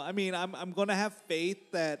 So, I mean, I'm going to have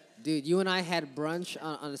faith that... Dude, you and I had brunch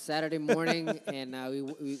on a Saturday morning, and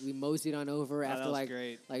we moseyed on over after like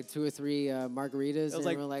 2 or 3 margaritas. It was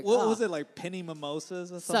and we're like, what was it, like penny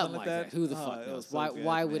mimosas or something like that? Who the fuck knows? So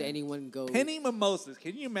why would anyone go... Penny mimosas.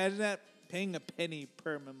 Can you imagine that? Paying a penny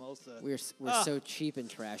per mimosa. We're so cheap and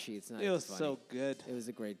trashy. It's not. It was funny. So good. It was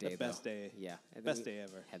a great day. The best day. Yeah, best day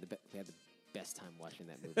ever. We had the best time watching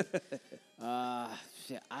that movie.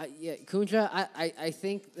 Kunja. I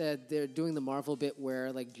think that they're doing the Marvel bit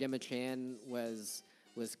where like Gemma Chan was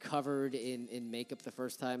covered in makeup the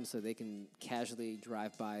first time, so they can casually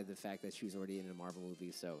drive by the fact that she was already in a Marvel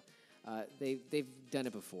movie. So they've done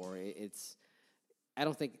it before. I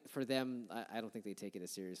don't think for them, I don't think they take it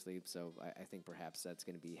as seriously. So I think perhaps that's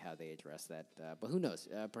going to be how they address that. But who knows?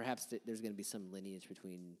 Perhaps there's going to be some lineage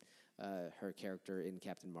between her character in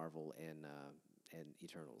Captain Marvel and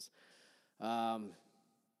Eternals.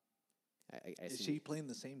 Is she playing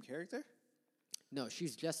the same character? No,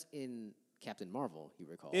 she's just in Captain Marvel, you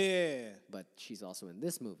recall. Yeah. But she's also in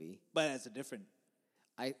this movie. But as a different...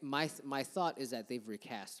 My thought is that they've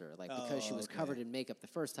recast her, like because she was covered in makeup the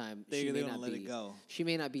first time. They may not let it go. She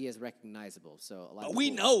may not be as recognizable. So a lot. But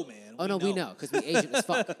we know, man. We know because we Asian as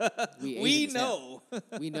fuck. We know.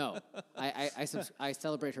 We know. I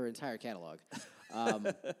celebrate her entire catalog.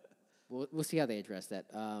 We'll see how they address that.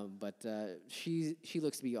 But she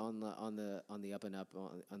looks to be on the up and up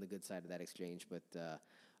on the good side of that exchange. But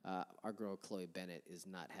our girl Chloe Bennett is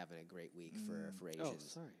not having a great week for Asians. Oh,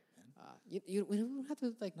 sorry. We don't have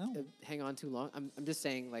to hang on too long. I'm just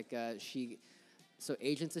saying So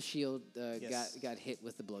Agents of S.H.I.E.L.D. got hit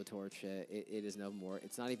with the blowtorch. It is no more.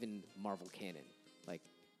 It's not even Marvel canon. Like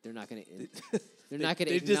they're not going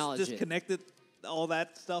to acknowledge just disconnected all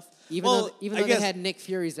that stuff. Even though they had Nick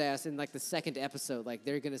Fury's ass in like the second episode, like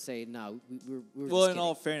they're going to say no. We're well, just in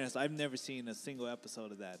all fairness, I've never seen a single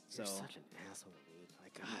episode of that. You're such an asshole, dude.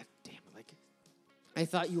 Like God damn it, like. I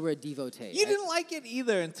thought you were a devotee. You didn't like it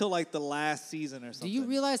either until like the last season or something. Do you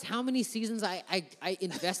realize how many seasons I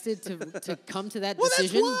invested to come to that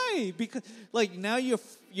decision? Well, that's why. Because like now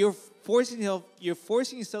you're forcing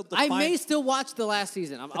yourself to. I may still watch the last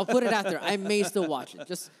season. I'll put it out there. I may still watch it.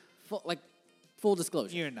 Just full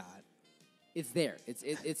disclosure. You're not. It's there.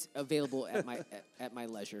 It's available at my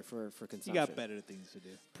leisure for consumption. You got better things to do.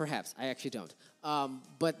 Perhaps. I actually don't.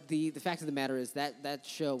 But the fact of the matter is that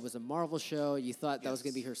show was a Marvel show. You thought that was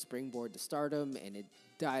going to be her springboard to stardom, and it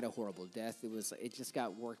died a horrible death. It just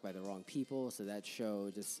got worked by the wrong people, so that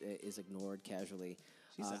show just is ignored casually.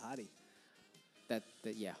 She's a hottie.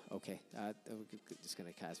 Yeah, okay. We're just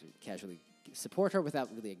going to casually support her without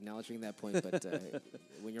really acknowledging that point, but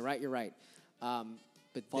when you're right, you're right.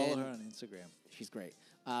 But follow her on Instagram. She's great.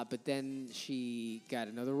 But then she got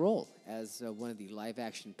another role as one of the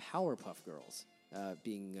live-action Powerpuff Girls.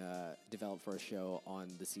 being developed for a show on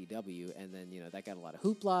the CW, and then that got a lot of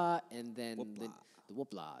hoopla, and then the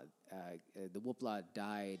Whoopla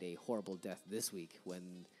died a horrible death this week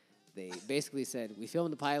when they basically said we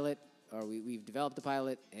filmed the pilot, or we've developed the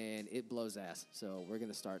pilot, and it blows ass, so we're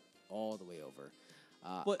gonna start all the way over.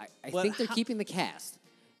 I think they're keeping the cast.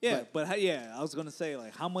 Yeah, but I was gonna say,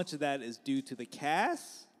 like, how much of that is due to the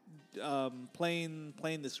cast playing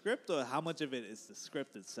the script, or how much of it is the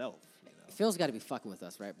script itself? Phil's got to be fucking with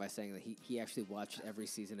us, right? By saying that he actually watched every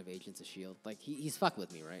season of Agents of S.H.I.E.L.D. Like, he's fucking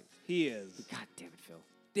with me, right? He is. God damn it, Phil.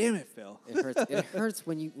 Damn it, Phil. It hurts. It hurts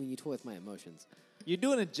when you toy with my emotions. You're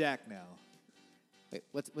doing a Jack now. Wait,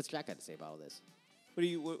 what's Jack got to say about all this?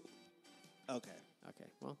 Okay. Okay.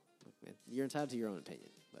 Well, look, man, you're entitled to your own opinion.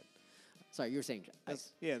 But sorry, you were saying Jack.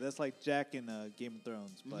 That's like Jack in Game of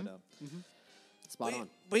Thrones. Mm-hmm. But spot on.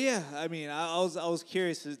 But yeah, I mean, I was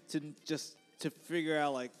curious to figure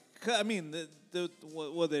out, like, I mean,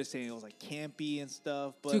 what they're saying, it was like campy and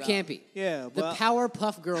stuff. But, too campy. Yeah. The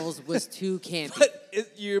Powerpuff Girls was too campy.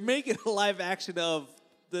 But you're making a live action of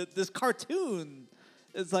this cartoon.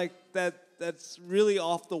 It's like that's really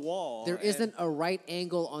off the wall. There isn't a right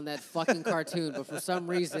angle on that fucking cartoon, but for some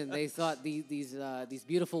reason they thought these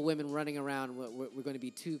beautiful women running around were going to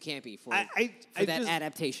be too campy for that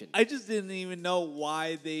adaptation. I just didn't even know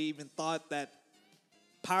why they even thought that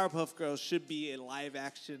Powerpuff Girls should be a live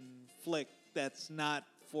action flick that's not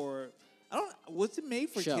for. What's it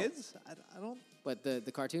made for Show. kids? I don't. But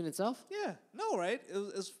the cartoon itself? Yeah. No, right?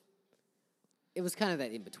 It was kind of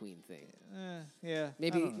that in between thing. Yeah.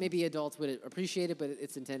 Maybe adults would appreciate it, but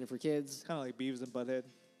it's intended for kids. Kind of like Beavis and Butthead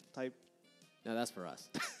type. No, that's for us.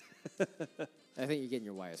 I think you're getting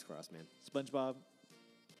your wires crossed, man. SpongeBob.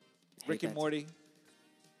 Rick and Morty.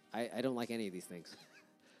 I don't like any of these things.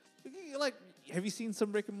 Like, have you seen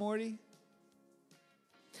some Rick and Morty?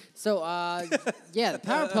 So, the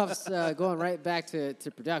Powerpuffs going right back to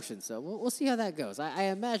production. So we'll see how that goes. I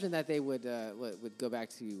imagine that they would go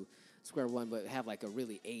back to square one, but have like a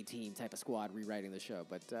really A-team type of squad rewriting the show.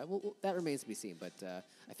 But that remains to be seen. But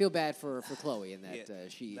I feel bad for Chloe in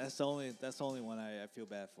that she. That's the only one I feel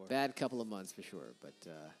bad for. Bad couple of months for sure. But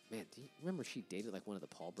man, do you remember she dated like one of the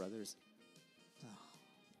Paul brothers?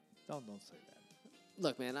 Oh, don't say that.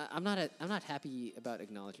 Look, man, I'm not happy about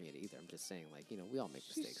acknowledging it either. I'm just saying, like, we all make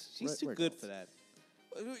mistakes. She's too good for that.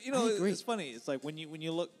 It's funny. It's like when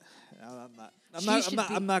you look.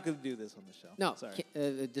 I'm not going to do this on the show. No,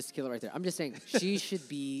 sorry. Just kill it right there. I'm just saying she should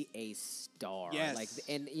be a star. Yes. Like,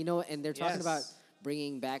 and they're talking about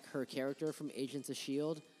bringing back her character from Agents of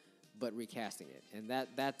S.H.I.E.L.D., but recasting it. And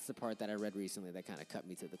that's the part that I read recently that kind of cut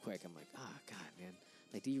me to the quick. I'm like, oh God, man.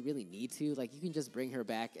 Like, do you really need to? Like, you can just bring her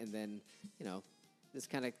back and then, just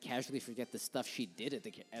kind of casually forget the stuff she did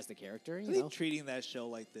as the character. Are they treating that show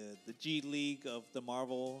like the G League of the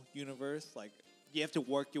Marvel universe? Like, you have to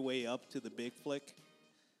work your way up to the big flick?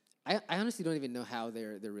 I honestly don't even know how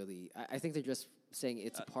they're really. I think they're just saying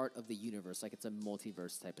it's a part of the universe, like it's a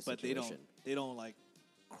multiverse type of situation. But they don't like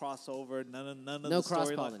cross over. None of no the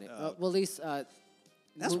cross-pollinate. Well, at least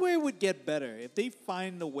that's where it would get better if they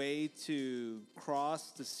find a way to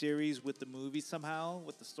cross the series with the movie somehow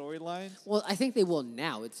with the storylines. Well, I think they will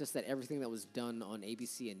now. It's just that everything that was done on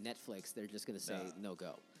ABC and Netflix, they're just going to say no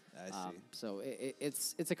go. I see. So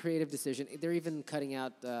it's a creative decision. They're even cutting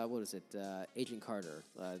out Agent Carter,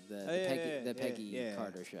 the Peggy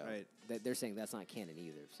Carter show. Right. They're saying that's not canon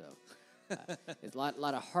either. So it's a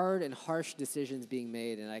lot of hard and harsh decisions being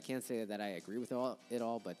made, and I can't say that I agree with it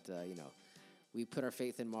all, but we put our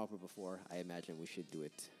faith in Marvel before. I imagine we should do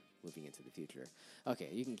it moving into the future. Okay,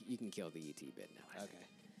 you can kill the ET bit now. Okay.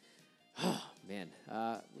 Oh, man.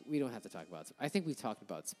 We don't have to talk about I think we've talked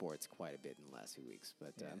about sports quite a bit in the last few weeks,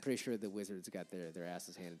 but I'm pretty sure the Wizards got their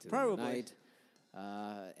asses handed to them tonight.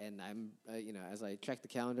 And I'm, as I check the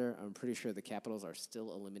calendar, I'm pretty sure the Capitals are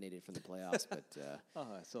still eliminated from the playoffs. But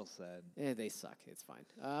it's so sad. Yeah, they suck. It's fine.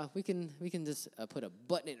 We can just put a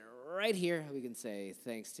button in right here. We can say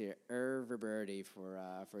thanks to everybody for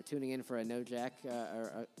tuning in for a No Jack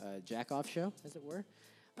or a Jack Off show, as it were.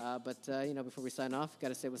 But before we sign off, got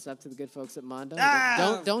to say what's up to the good folks at Mondo.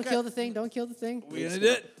 Don't kill the thing. Don't kill the thing. We're gonna do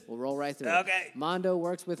it. We'll roll right through. Okay. Mondo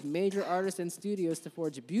works with major artists and studios to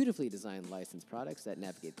forge beautifully designed licensed products that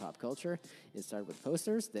navigate pop culture. It started with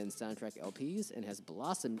posters, then soundtrack LPs, and has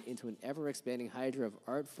blossomed into an ever-expanding hydra of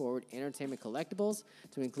art-forward entertainment collectibles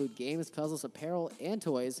to include games, puzzles, apparel, and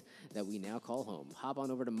toys that we now call home. Hop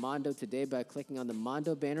on over to Mondo today by clicking on the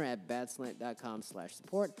Mondo banner at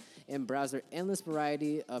badslant.com/support and browse their endless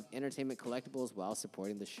variety of entertainment collectibles while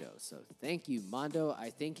supporting the show. So thank you, Mondo. I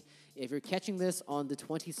think if you're catching this on the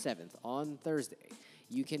 27th, on Thursday,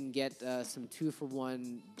 you can get some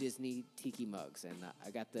 2-for-1 Disney tiki mugs. And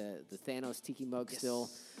I got the Thanos tiki mug still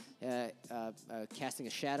casting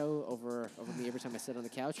a shadow over me every time I sit on the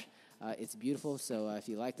couch. It's beautiful, so if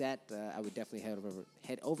you like that, I would definitely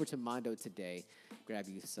head over to Mondo today, grab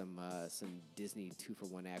you some Disney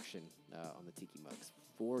 2-for-1 action on the tiki mugs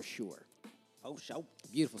for sure. Oh, show.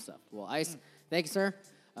 Beautiful stuff. Well, Ice, thank you, sir.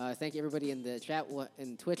 Thank you, everybody in the chat,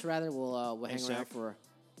 in Twitch, rather. We'll hang around for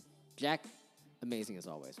Jack. Amazing as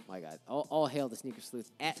always. My God. All hail the Sneaker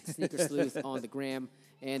Sleuth, at Sneaker Sleuth on the gram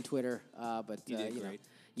and Twitter. But you know,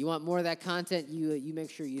 you want more of that content, you make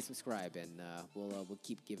sure you subscribe, and we'll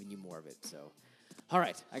keep giving you more of it. So, all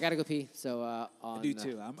right, I gotta go pee. So on I do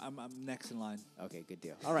too. I'm next in line. Okay, good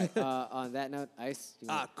deal. All right. On that note, Ice.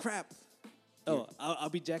 Crap. Oh, I'll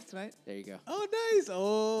be Jack tonight? There you go. Oh, nice.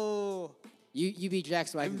 Oh. You be Jack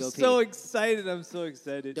so I can go pee. I'm so excited. I'm so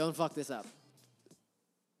excited. Don't fuck this up.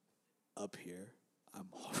 Up here,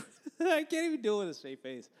 I can't even do it with a straight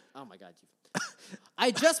face. Oh, my God.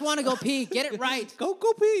 I just want to go pee. Get it right. Go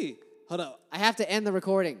pee. Hold up. I have to end the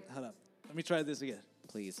recording. Hold up. Let me try this again.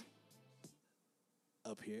 Please.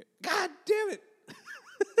 Up here. God damn it.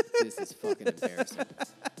 This is fucking embarrassing.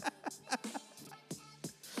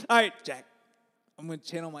 All right, Jack. I'm going to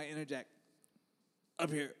channel my inner Jack.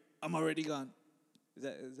 Up here. I'm already gone.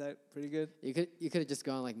 Is that pretty good? You could have just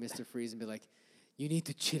gone like Mr. Freeze and be like, you need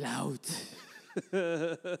to chill out.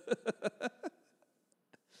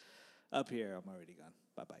 Up here, I'm already gone.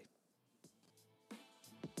 Bye-bye.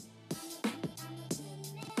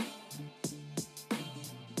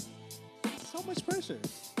 So much pressure.